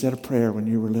 You said a prayer when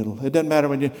you were little. It doesn't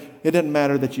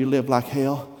matter that you live like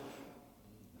hell.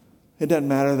 It doesn't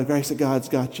matter. The grace of God's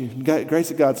got you.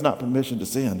 Grace of God's not permission to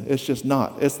sin. It's just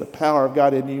not. It's the power of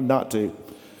God in you not to.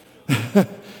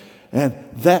 And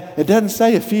that it doesn't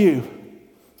say a few.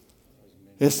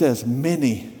 It says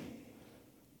many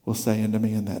will say unto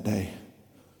me in that day.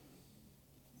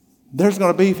 There's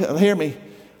going to be, hear me,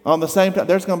 on the same time,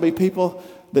 there's going to be people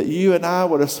that you and I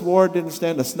would have sworn didn't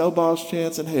stand a snowball's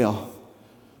chance in hell.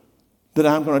 that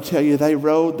I'm going to tell you they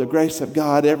rode the grace of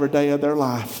God every day of their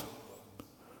life.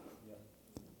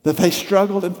 That they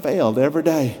struggled and failed every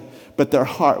day. But their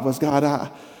heart was, God,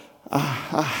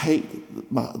 I hate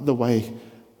the way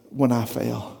when I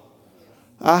fail.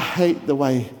 I hate the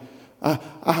way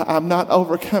I'm not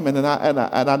overcoming, and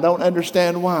I don't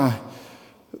understand why.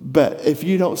 But if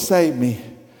you don't save me,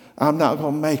 I'm not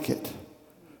going to make it.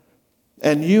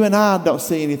 And you and I don't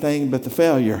see anything but the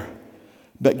failure.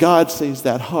 But God sees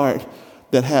that heart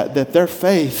that their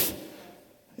faith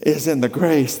is in the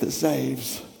grace that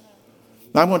saves.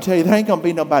 I'm going to tell you, there ain't going to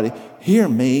be nobody. Hear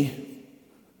me.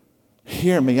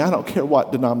 Hear me. I don't care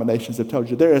what denominations have told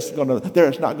you. There is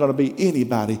not going to be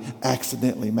anybody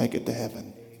accidentally make it to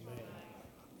heaven.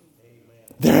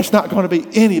 There is not going to be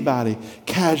anybody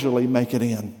casually make it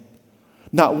in.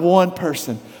 Not one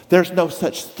person. There's no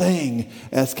such thing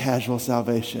as casual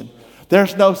salvation.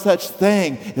 There's no such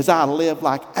thing as I lived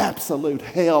like absolute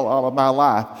hell all of my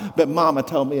life, but mama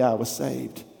told me I was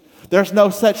saved. There's no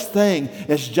such thing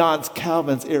as John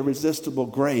Calvin's irresistible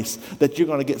grace, that you're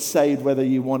going to get saved whether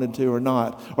you wanted to or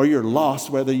not, or you're lost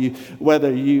whether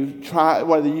you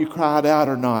cried out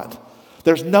or not.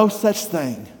 There's no such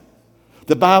thing.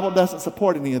 The Bible doesn't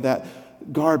support any of that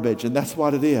garbage, and that's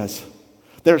what it is.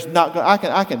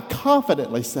 I can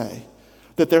confidently say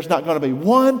that there's not going to be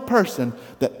one person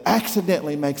that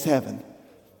accidentally makes heaven.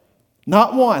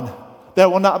 Not one. There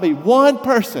will not be one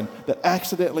person that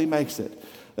accidentally makes it.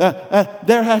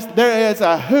 There is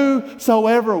a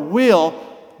whosoever will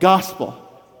gospel.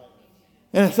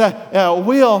 And it's a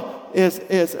will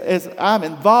is I'm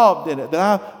involved in it,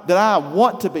 that I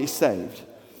want to be saved.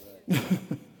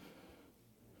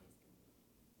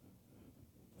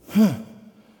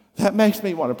 That makes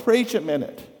me want to preach a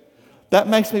minute. That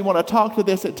makes me want to talk to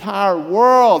this entire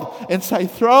world and say,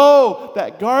 throw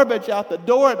that garbage out the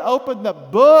door and open the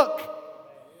book.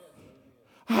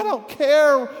 I don't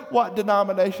care what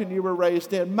denomination you were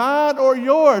raised in, mine or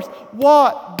yours.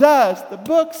 What does the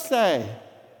book say?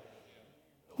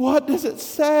 What does it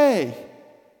say?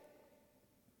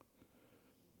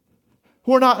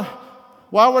 We're not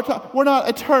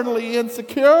eternally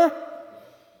insecure,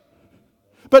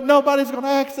 but nobody's going to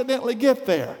accidentally get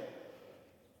there.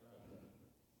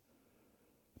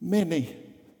 Many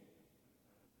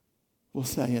will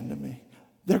say unto me,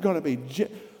 they're going to be,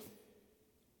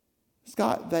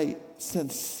 Scott, they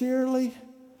sincerely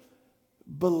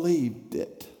believed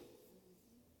it.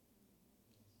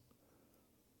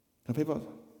 And people,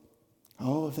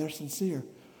 if they're sincere,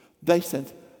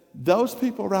 those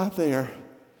people right there,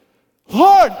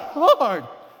 Lord,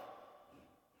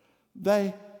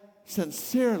 they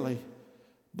sincerely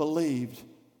believed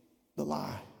the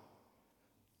lie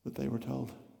that they were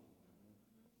told.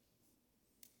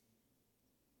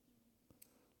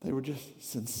 They were just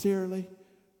sincerely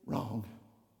wrong.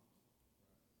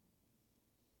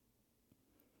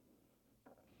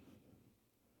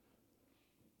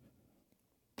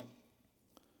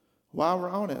 While we're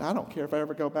on it, I don't care if I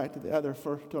ever go back to the other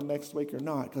till next week or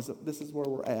not, because this is where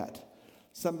we're at.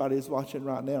 Somebody's watching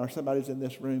right now, or somebody's in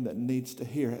this room that needs to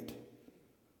hear it,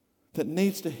 that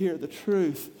needs to hear the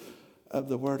truth of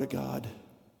the Word of God.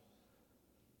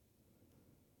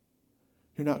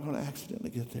 You're not going to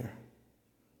accidentally get there.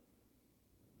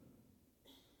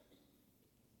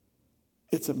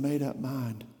 It's a made-up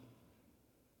mind.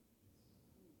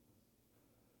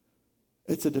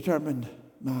 It's a determined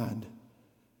mind.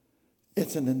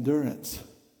 It's an endurance.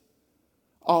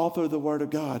 All through the Word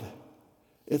of God,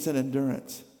 it's an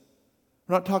endurance.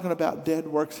 We're not talking about dead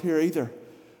works here either.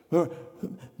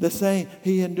 The same,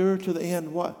 he endured to the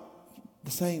end, what?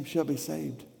 The same shall be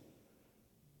saved.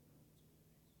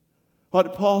 What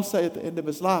did Paul say at the end of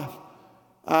his life?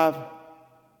 I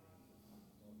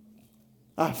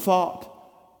fought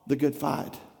the good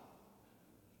fight.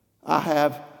 I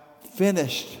have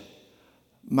finished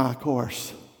my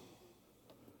course.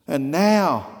 And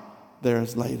now there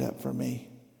is laid up for me.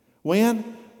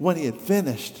 When? When he had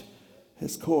finished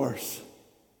his course.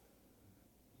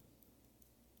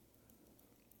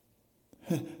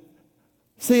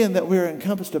 Seeing that we're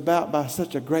encompassed about by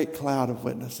such a great cloud of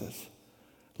witnesses,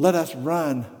 let us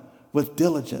run with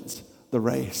diligence the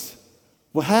race.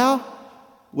 Well, how?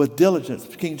 With diligence.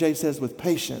 King James says with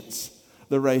patience,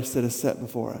 the race that is set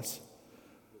before us.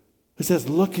 It says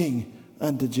looking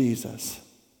unto Jesus,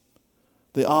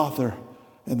 the author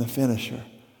and the finisher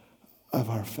of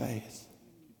our faith.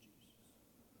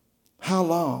 How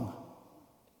long?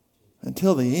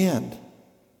 Until the end.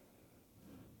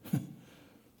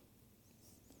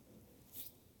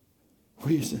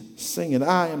 We used to sing it,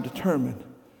 I am determined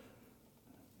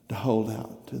to hold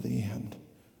out to the end.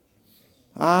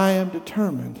 I am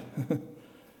determined.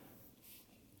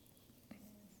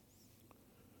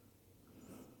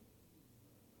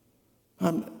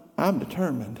 I'm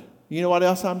determined. You know what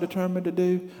else I'm determined to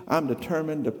do? I'm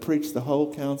determined to preach the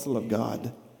whole counsel of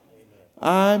God.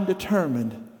 I'm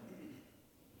determined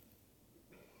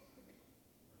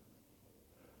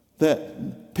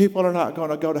that people are not going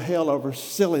to go to hell over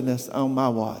silliness on my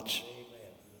watch.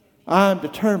 I'm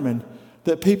determined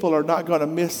that people are not going to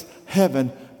miss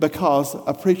heaven because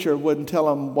a preacher wouldn't tell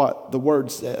them what the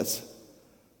Word says.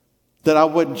 That I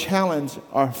wouldn't challenge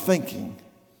our thinking.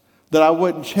 That I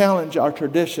wouldn't challenge our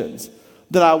traditions.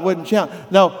 That I wouldn't challenge.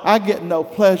 No, I get no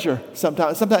pleasure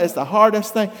sometimes. Sometimes it's the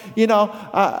hardest thing. You know,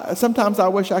 sometimes I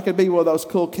wish I could be one of those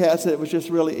cool cats that it was just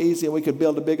really easy and we could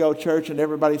build a big old church and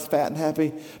everybody's fat and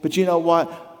happy. But you know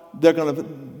what?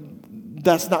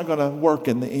 That's not going to work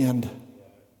in the end.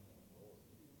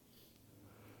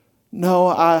 No,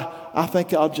 I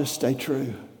think I'll just stay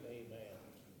true.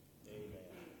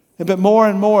 But more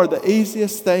and more, the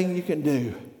easiest thing you can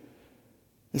do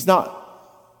is not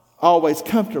always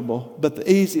comfortable, but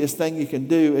the easiest thing you can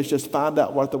do is just find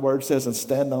out what the Word says and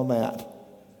stand on that.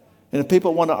 And if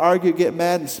people want to argue, get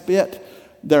mad and spit,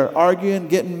 they're arguing,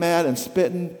 getting mad and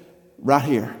spitting right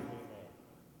here.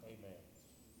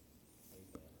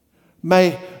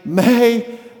 May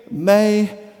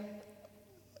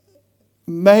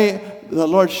the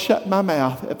Lord shut my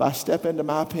mouth if I step into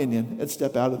my opinion and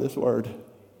step out of this Word.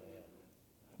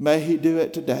 May He do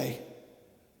it today.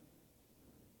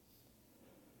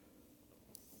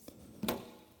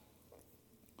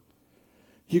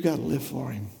 You got to live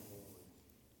for Him.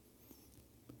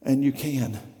 And you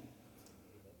can.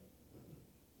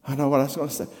 I know what I was going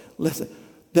to say. Listen,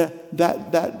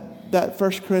 that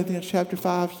 1 Corinthians chapter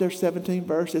 5, their 17th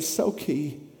verse is so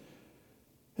key.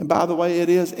 And by the way, it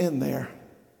is in there.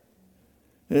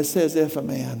 And it says, if a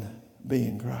man be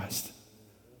in Christ.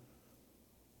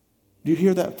 Do you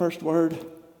hear that first word?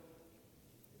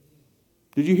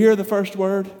 Did you hear the first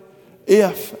word?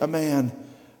 If a man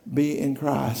be in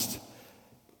Christ,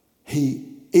 he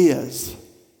is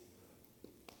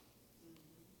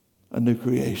a new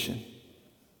creation.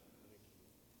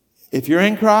 If you're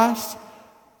in Christ,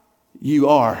 you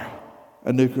are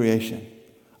a new creation.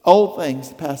 Old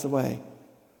things pass away.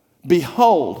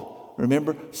 Behold,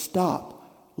 remember, stop,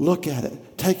 look at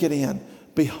it, take it in.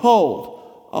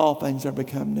 Behold, all things are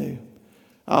become new.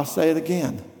 I'll say it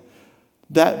again.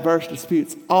 That verse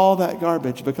disputes all that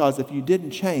garbage because if you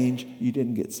didn't change, you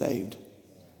didn't get saved.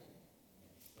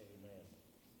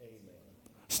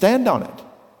 Stand on it.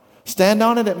 Stand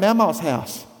on it at Mama's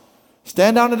house.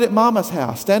 Stand on it at Mama's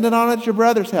house. Stand on it at your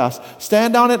brother's house.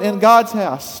 Stand on it in God's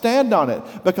house. Stand on it.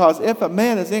 Because if a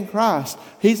man is in Christ,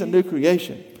 he's a new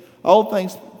creation. Old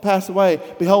things pass away.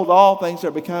 Behold, all things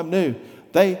are become new.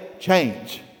 They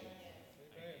change.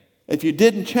 If you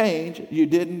didn't change, you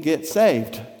didn't get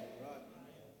saved.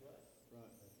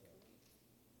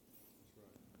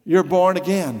 You're born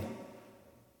again.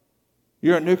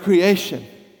 You're a new creation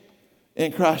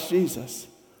in Christ Jesus.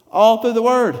 All through the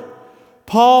Word.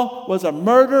 Paul was a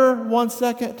murderer 1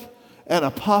 second, an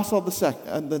apostle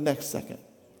the next second.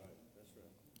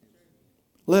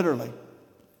 Literally.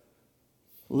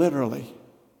 Literally.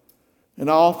 And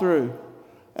all through,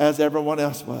 as everyone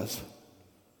else was.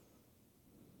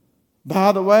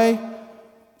 By the way,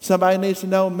 somebody needs to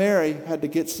know Mary had to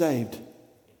get saved.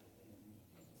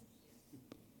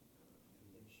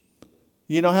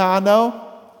 You know how I know?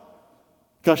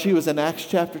 Because she was in Acts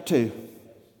chapter 2.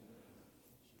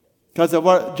 Because of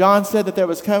what John said that there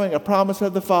was coming a promise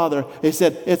of the Father. He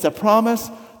said it's a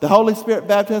promise. The Holy Spirit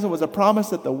baptism was a promise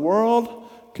that the world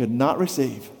could not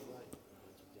receive.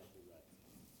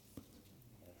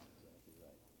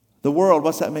 The world,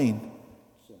 what's that mean?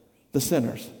 The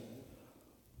sinners.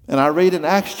 And I read in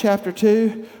Acts chapter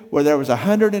 2 where there was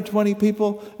 120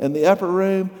 people in the upper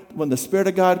room when the Spirit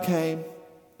of God came.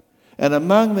 And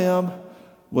among them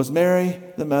was Mary,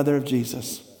 the mother of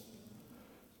Jesus.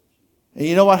 And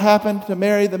you know what happened to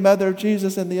Mary, the mother of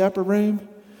Jesus, in the upper room?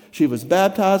 She was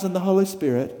baptized in the Holy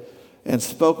Spirit and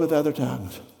spoke with other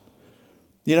tongues.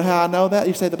 You know how I know that?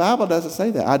 You say the Bible doesn't say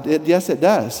that. Yes, it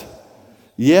does.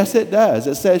 Yes, it does.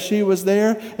 It says she was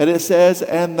there, and it says,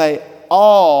 and they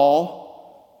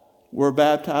all were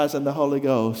baptized in the Holy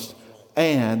Ghost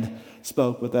and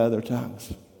spoke with other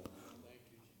tongues.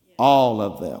 All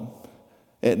of them.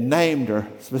 It named her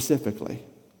specifically.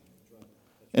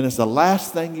 And it's the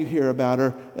last thing you hear about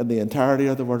her in the entirety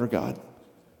of the Word of God.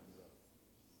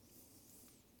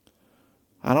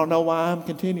 I don't know why I'm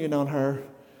continuing on her,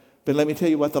 but let me tell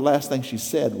you what the last thing she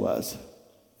said was.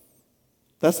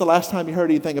 That's the last time you heard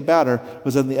anything about her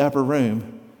was in the upper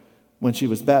room when she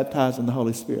was baptized in the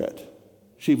Holy Spirit.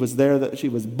 She was there, that she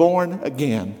was born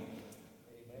again.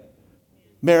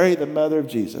 Mary, the mother of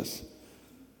Jesus.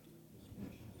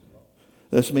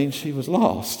 This means she was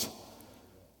lost.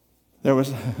 There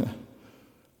was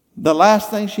the last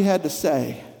thing she had to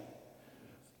say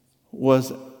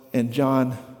was in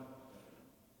John,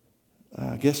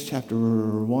 I guess chapter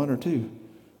 1 or 2,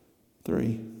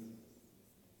 3.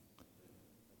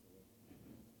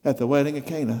 At the wedding of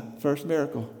Cana, first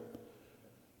miracle.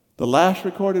 The last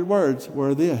recorded words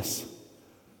were this.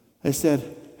 He said,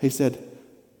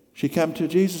 she come to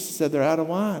Jesus and said, they're out of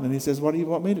wine. And he says, what do you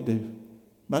want me to do?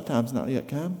 My time's not yet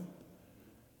come.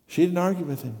 She didn't argue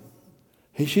with him.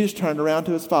 She just turned around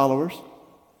to his followers.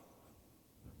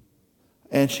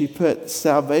 And she put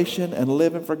salvation and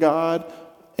living for God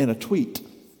in a tweet.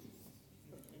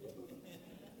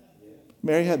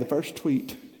 Mary had the first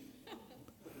tweet.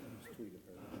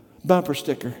 Bumper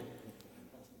sticker.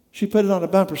 She put it on a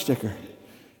bumper sticker.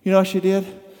 You know what she did?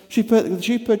 She put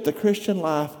the Christian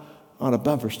life on a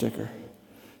bumper sticker.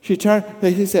 He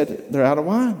said, they're out of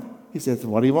wine. He said,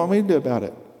 what do you want me to do about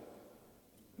it?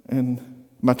 And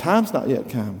my time's not yet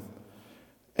come.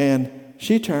 And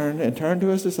she turned to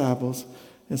his disciples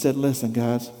and said, listen,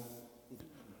 guys,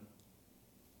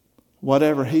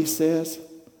 whatever he says,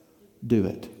 do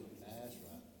it. That's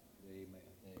right. Amen.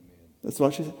 That's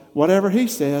what she said. Whatever he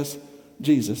says,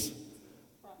 Jesus,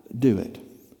 do it.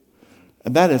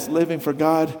 And that is living for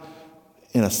God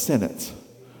in a sentence.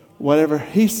 Whatever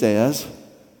he says,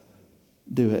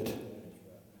 do it.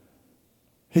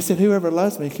 He said, whoever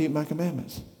loves me, keep my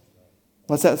commandments.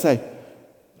 What's that say?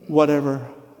 Whatever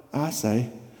I say,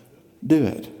 do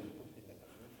it.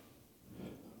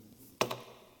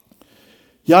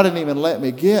 Y'all didn't even let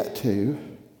me get to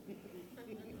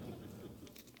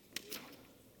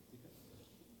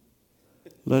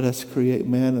let us create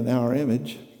man in our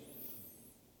image.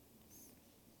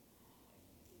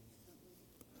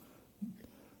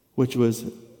 Which was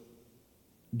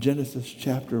Genesis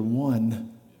chapter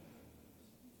 1.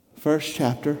 First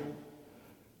chapter,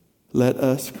 let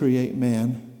us create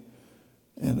man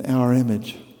in our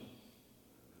image.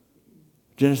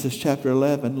 Genesis chapter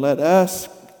 11, let us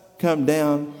come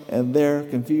down and there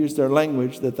confuse their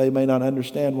language that they may not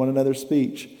understand one another's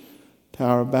speech.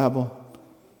 Tower of Babel.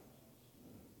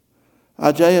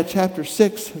 Isaiah chapter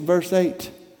 6 verse 8.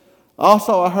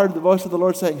 Also I heard the voice of the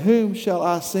Lord saying, whom shall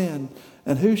I send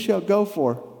and who shall go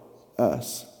for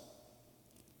us?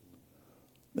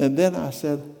 And then I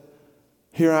said,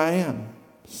 here I am,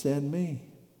 send me.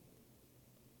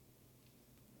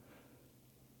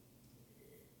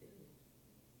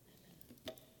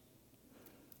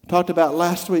 Talked about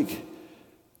last week.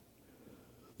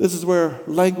 This is where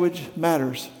language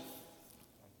matters.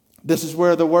 This is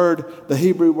where the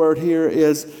Hebrew word here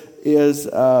is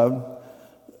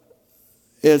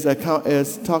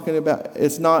talking about.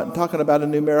 It's not talking about a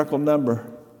numerical number.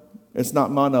 It's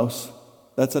not monos.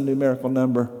 That's a numerical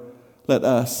number. Let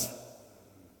us.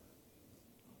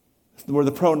 Where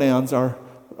the pronouns are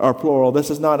plural.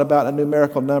 This is not about a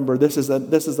numerical number. This is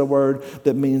a word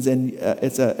that means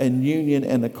it's in union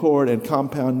and accord and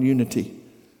compound unity.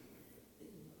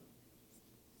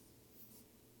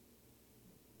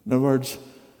 In other words,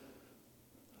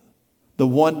 the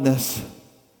oneness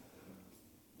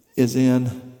is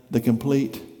in the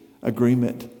complete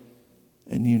agreement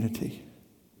and unity.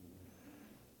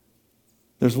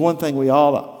 There's one thing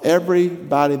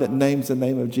everybody that names the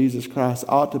name of Jesus Christ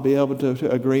ought to be able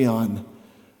to agree on.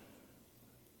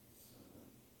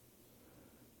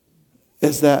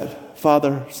 Is that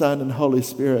Father, Son, and Holy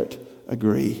Spirit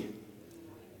agree.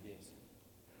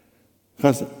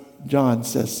 Because John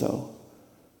says so.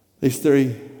 These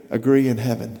three agree in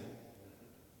heaven.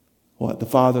 What? The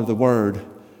Father, the Word,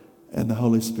 and the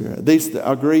Holy Spirit. These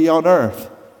agree on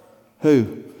earth.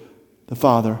 Who? The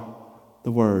Father,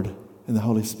 the Word, and the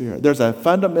Holy Spirit. There's a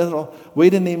fundamental,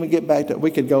 we didn't even get back to, we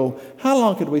could go, how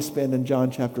long could we spend in John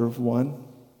chapter 1?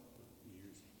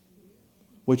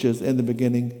 Which is, in the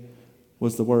beginning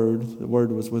was the Word. The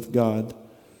Word was with God.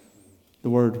 The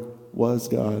Word was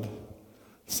God.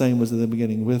 Same was in the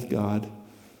beginning with God.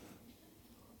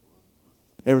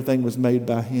 Everything was made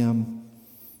by Him.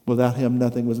 Without Him,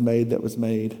 nothing was made that was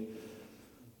made.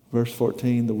 Verse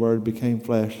 14, the Word became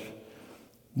flesh.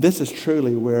 This is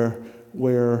truly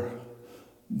where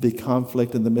the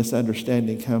conflict and the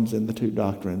misunderstanding comes in the two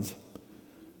doctrines,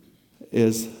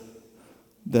 is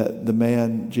that the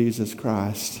man, Jesus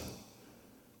Christ,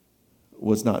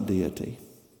 was not deity.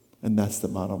 And that's the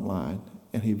bottom line.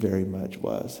 And He very much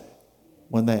was.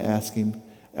 When they asked Him,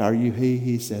 are you He?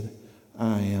 He said,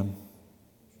 I am.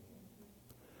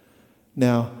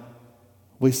 Now,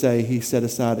 we say he set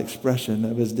aside expression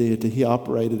of his deity. He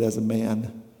operated as a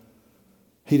man.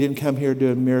 He didn't come here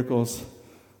doing miracles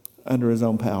under his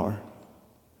own power.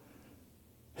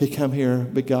 He come here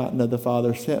begotten of the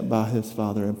Father, sent by his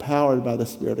Father, empowered by the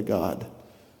Spirit of God,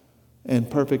 in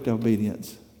perfect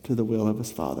obedience to the will of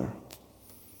his Father.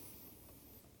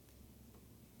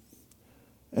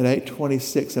 At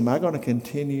 8:26, am I going to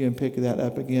continue and pick that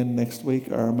up again next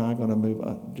week, or am I going to move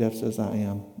on? Jeff says I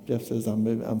am. Jeff says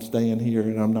I'm staying here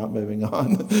and I'm not moving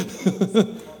on.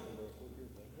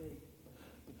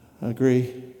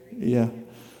 Agree? Yeah.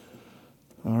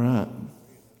 All right.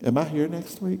 Am I here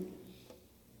next week?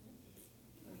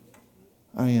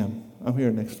 I am. I'm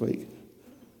here next week.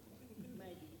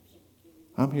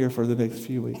 I'm here for the next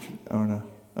few weeks, aren't I?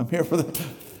 I'm here for the...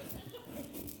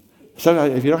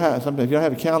 Sometimes if you don't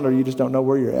have a calendar, you just don't know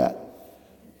where you're at.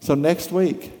 So next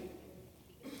week,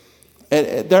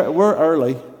 we're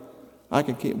early.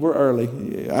 We're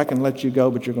early. I can let you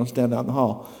go, but you're going to stand out in the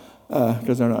hall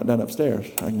because they're not done upstairs.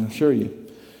 I can assure you.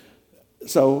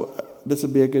 So this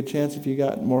would be a good chance if you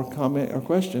got more comment or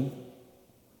question.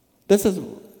 This is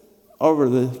over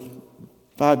the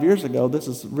 5 years ago. This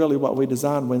is really what we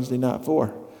designed Wednesday night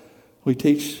for. We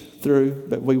teach through,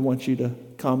 but we want you to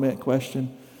comment,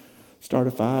 question, start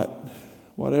a fight,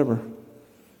 whatever.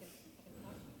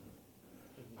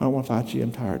 I don't want to fight you.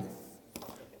 I'm tired.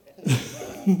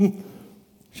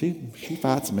 She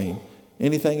fights me.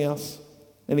 Anything else?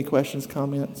 Any questions,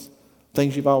 comments?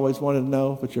 Things you've always wanted to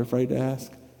know, but you're afraid to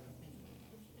ask?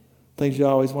 Things you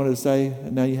always wanted to say,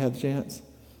 and now you have the chance?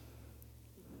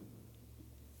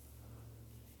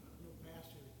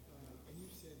 Pastor, and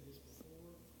you've said this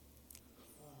before,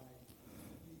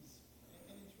 and it's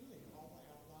really all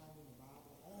outlined in the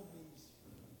Bible, all of these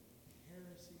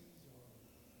heresies, or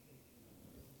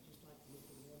just like with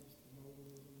the ones, the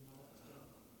modalism and all that stuff,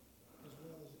 as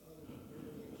well as other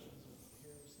variations of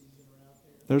heresies that are out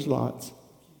there. There's lots. If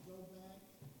you go back,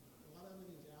 a lot of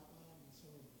it is outlined in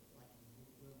some of, like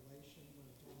Revelation, when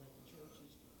it's talking about the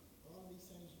churches. A lot of these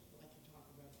things, like you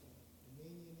talk about the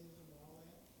Arminianism and all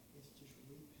that, it's just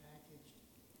repackaged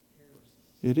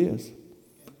heresies. It is.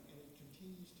 And it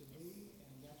continues to be,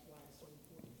 and that's why it's so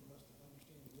important for us to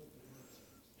understand what the Word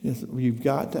says. Yes, you've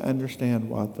got to understand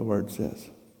what the Word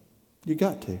says. You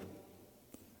got to.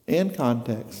 In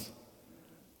context,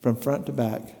 from front to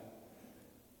back.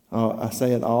 I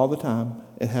say it all the time.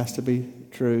 It has to be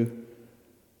true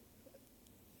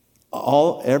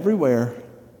everywhere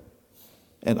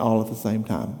and all at the same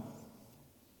time.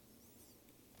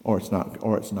 Or it's not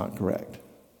correct.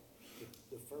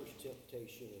 The first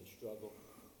temptation and struggle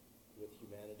with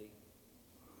humanity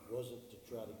wasn't to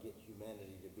try to get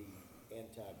humanity to be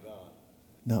anti-God,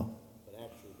 No. but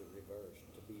actually the reverse,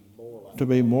 to be more like To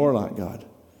be more like God.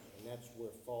 And that's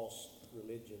where false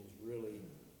religions really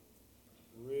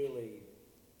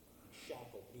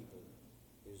shackle people,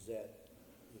 is that,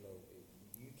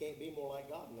 you can't be more like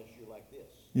God unless you're like this.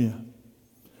 Yeah.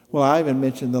 Well, I even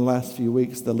mentioned the last few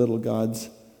weeks the little gods.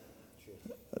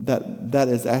 That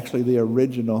is actually the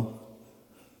original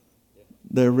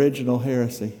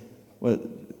heresy. What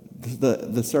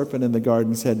the serpent in the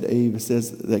garden said to Eve,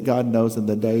 says that God knows in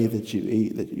the day that you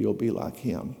eat that you'll be like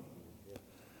him.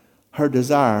 Her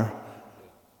desire,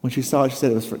 when she saw it, she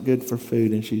said it was good for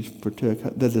food, and she partook.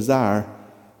 The desire,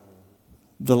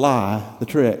 the lie, the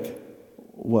trick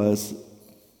was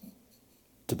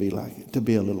to be like it, to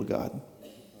be a little God.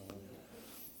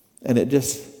 And it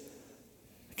just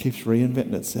keeps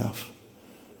reinventing itself.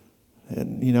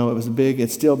 And, it was big.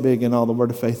 It's still big in all the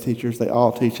Word of Faith teachers. They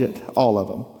all teach it, all of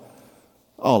them.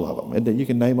 All of them. And you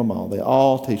can name them all. They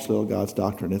all teach little God's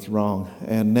doctrine. It's wrong.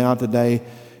 And now today,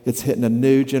 it's hitting a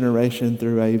new generation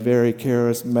through a very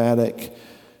charismatic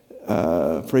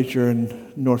preacher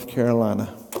in North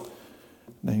Carolina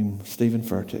named Stephen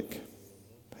Furtick.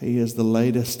 He is the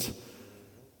latest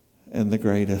and the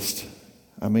greatest.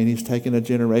 I mean, he's taken a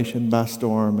generation by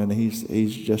storm, and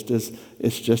it's just as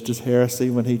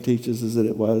heresy when he teaches as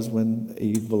it was when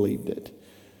Eve believed it.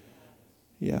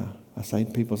 Yeah, I say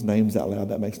people's names out loud,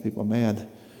 that makes people mad.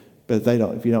 But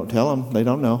if you don't tell them, they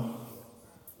don't know.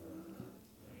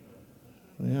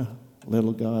 Yeah,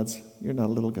 little gods. You're not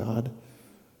a little God.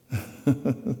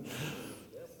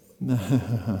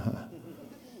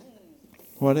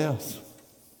 What else? Were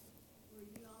you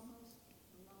almost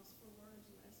lost for words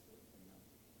last week when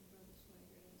Brother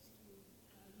Slager asked you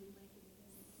how you make it in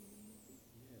the community?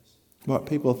 Yes. What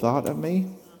people thought of me?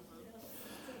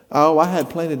 Oh, I had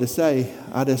plenty to say.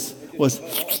 I just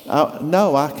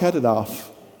I cut it off.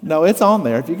 No, it's on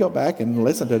there. If you go back and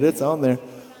listen to it, it's on there.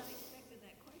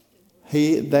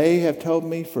 They have told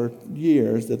me for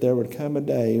years that there would come a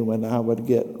day when I would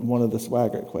get one of the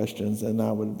Swaggart questions and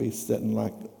I would be sitting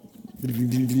like,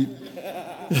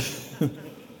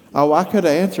 oh, I could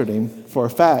have answered him for a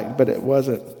fact, but it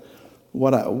wasn't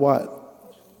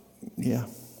yeah.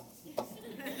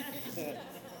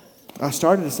 I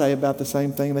started to say about the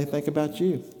same thing they think about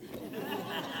you.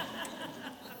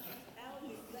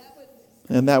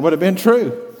 And that would have been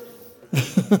true.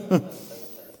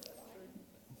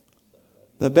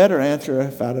 The better answer,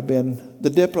 if I'd have been,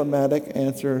 the diplomatic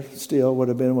answer still would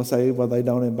have been, we'll say, well, they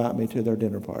don't invite me to their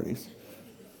dinner parties.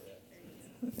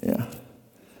 Yeah.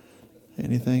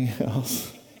 Anything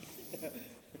else?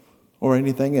 Or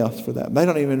anything else for that. They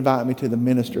don't even invite me to the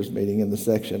ministers' meeting in the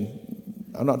section.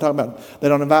 I'm not talking about, they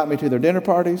don't invite me to their dinner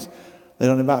parties. They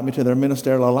don't invite me to their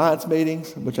ministerial alliance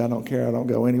meetings, which I don't care, I don't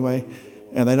go anyway.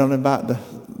 And they don't invite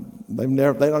they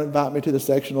don't invite me to the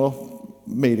sectional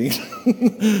meetings.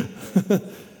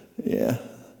 Yeah.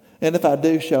 And if I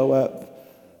do show up,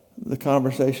 the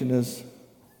conversation is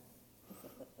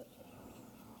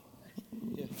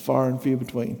far and few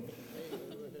between.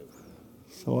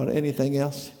 So anything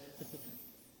else?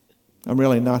 I'm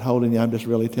really not holding you. I'm just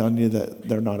really telling you that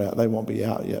they're not out. They won't be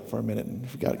out yet for a minute. And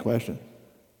if you've got a question.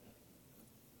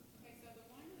 Okay, so the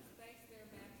one that states their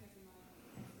baptism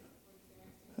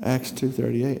on Acts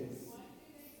 2:38.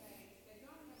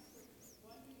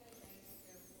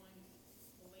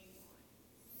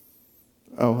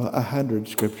 Oh, 100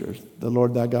 scriptures. The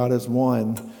Lord thy God is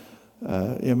one.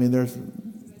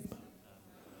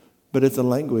 But it's a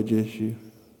language issue.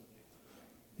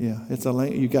 Yeah, it's a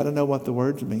language. You got to know what the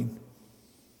words mean.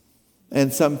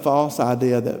 And some false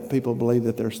idea that people believe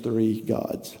that there's three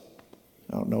gods.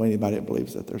 I don't know anybody that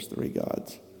believes that there's three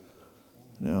gods.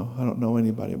 No, I don't know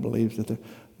anybody that believes that there.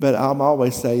 But I'm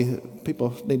always say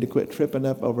people need to quit tripping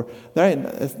up over.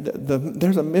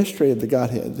 There's a mystery of the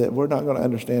Godhead that we're not going to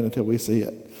understand until we see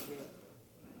it.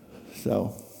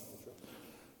 So,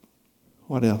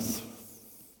 what else?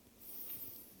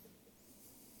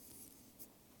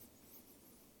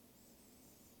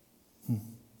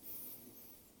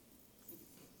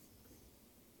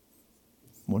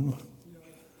 One more. You know,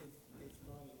 it's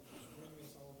funny. Just bring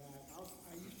this all back. I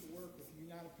used to work with a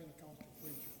United Pentecostal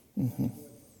preacher. Mm-hmm.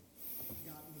 That's what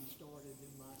got me started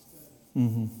in my study.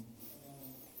 Mm-hmm.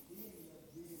 He ended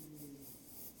up giving me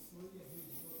 3 of his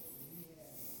books that he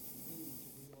had me to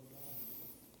be ordained.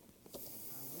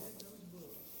 I read those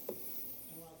books,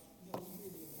 and he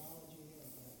did the analogy of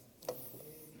the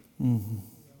egg, Mm-hmm.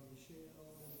 the shell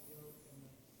and the yolk and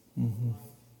the Mm-hmm.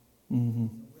 light.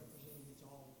 Mm-hmm. Representing it's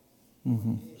all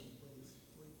Mm-hmm. egg, but it's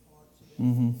 3 parts of it.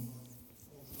 Mm-hmm. An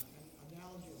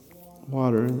analogy of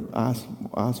water. Water,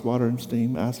 ice, water, and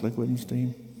steam, ice, liquid, and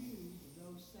steam. They used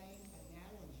those same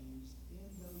analogies in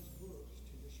those books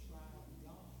to describe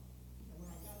God. And when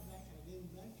I got back and I gave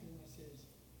them back to him,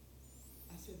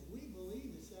 I said, we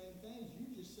believe the same things.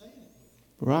 You're just saying it.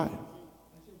 Right.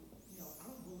 I said, I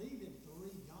don't believe in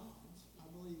 3 gods. I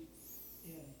believe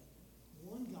in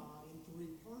one God in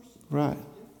 3 persons. Right.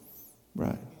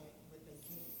 Right. But they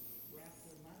can't wrap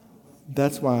their mind around it.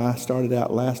 That's why I started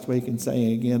out last week and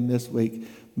saying again this week,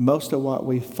 most of what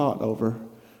we fought over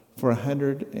for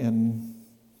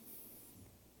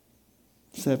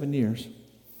 107 years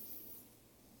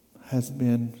has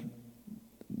been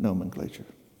nomenclature.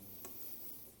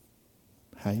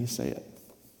 How you say it.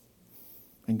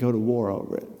 And go to war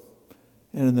over it.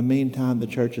 And in the meantime, the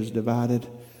church is divided.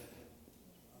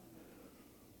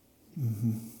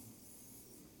 Mm-hmm.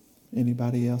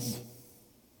 Anybody else?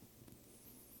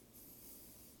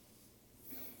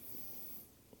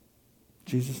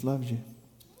 Jesus loves you.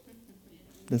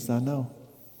 This I know.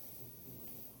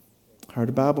 Heard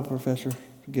a Bible professor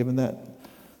giving that.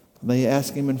 They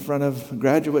asked him in front of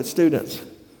graduate students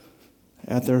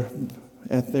at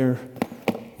their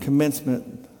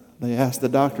commencement. They asked the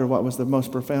doctor what was the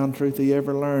most profound truth he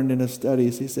ever learned in his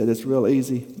studies. He said, it's real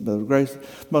easy. The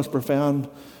most profound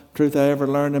truth I ever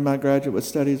learned in my graduate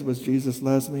studies was Jesus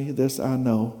loves me. This I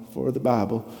know, for the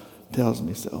Bible tells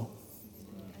me so.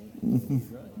 Mm-hmm.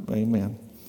 Amen.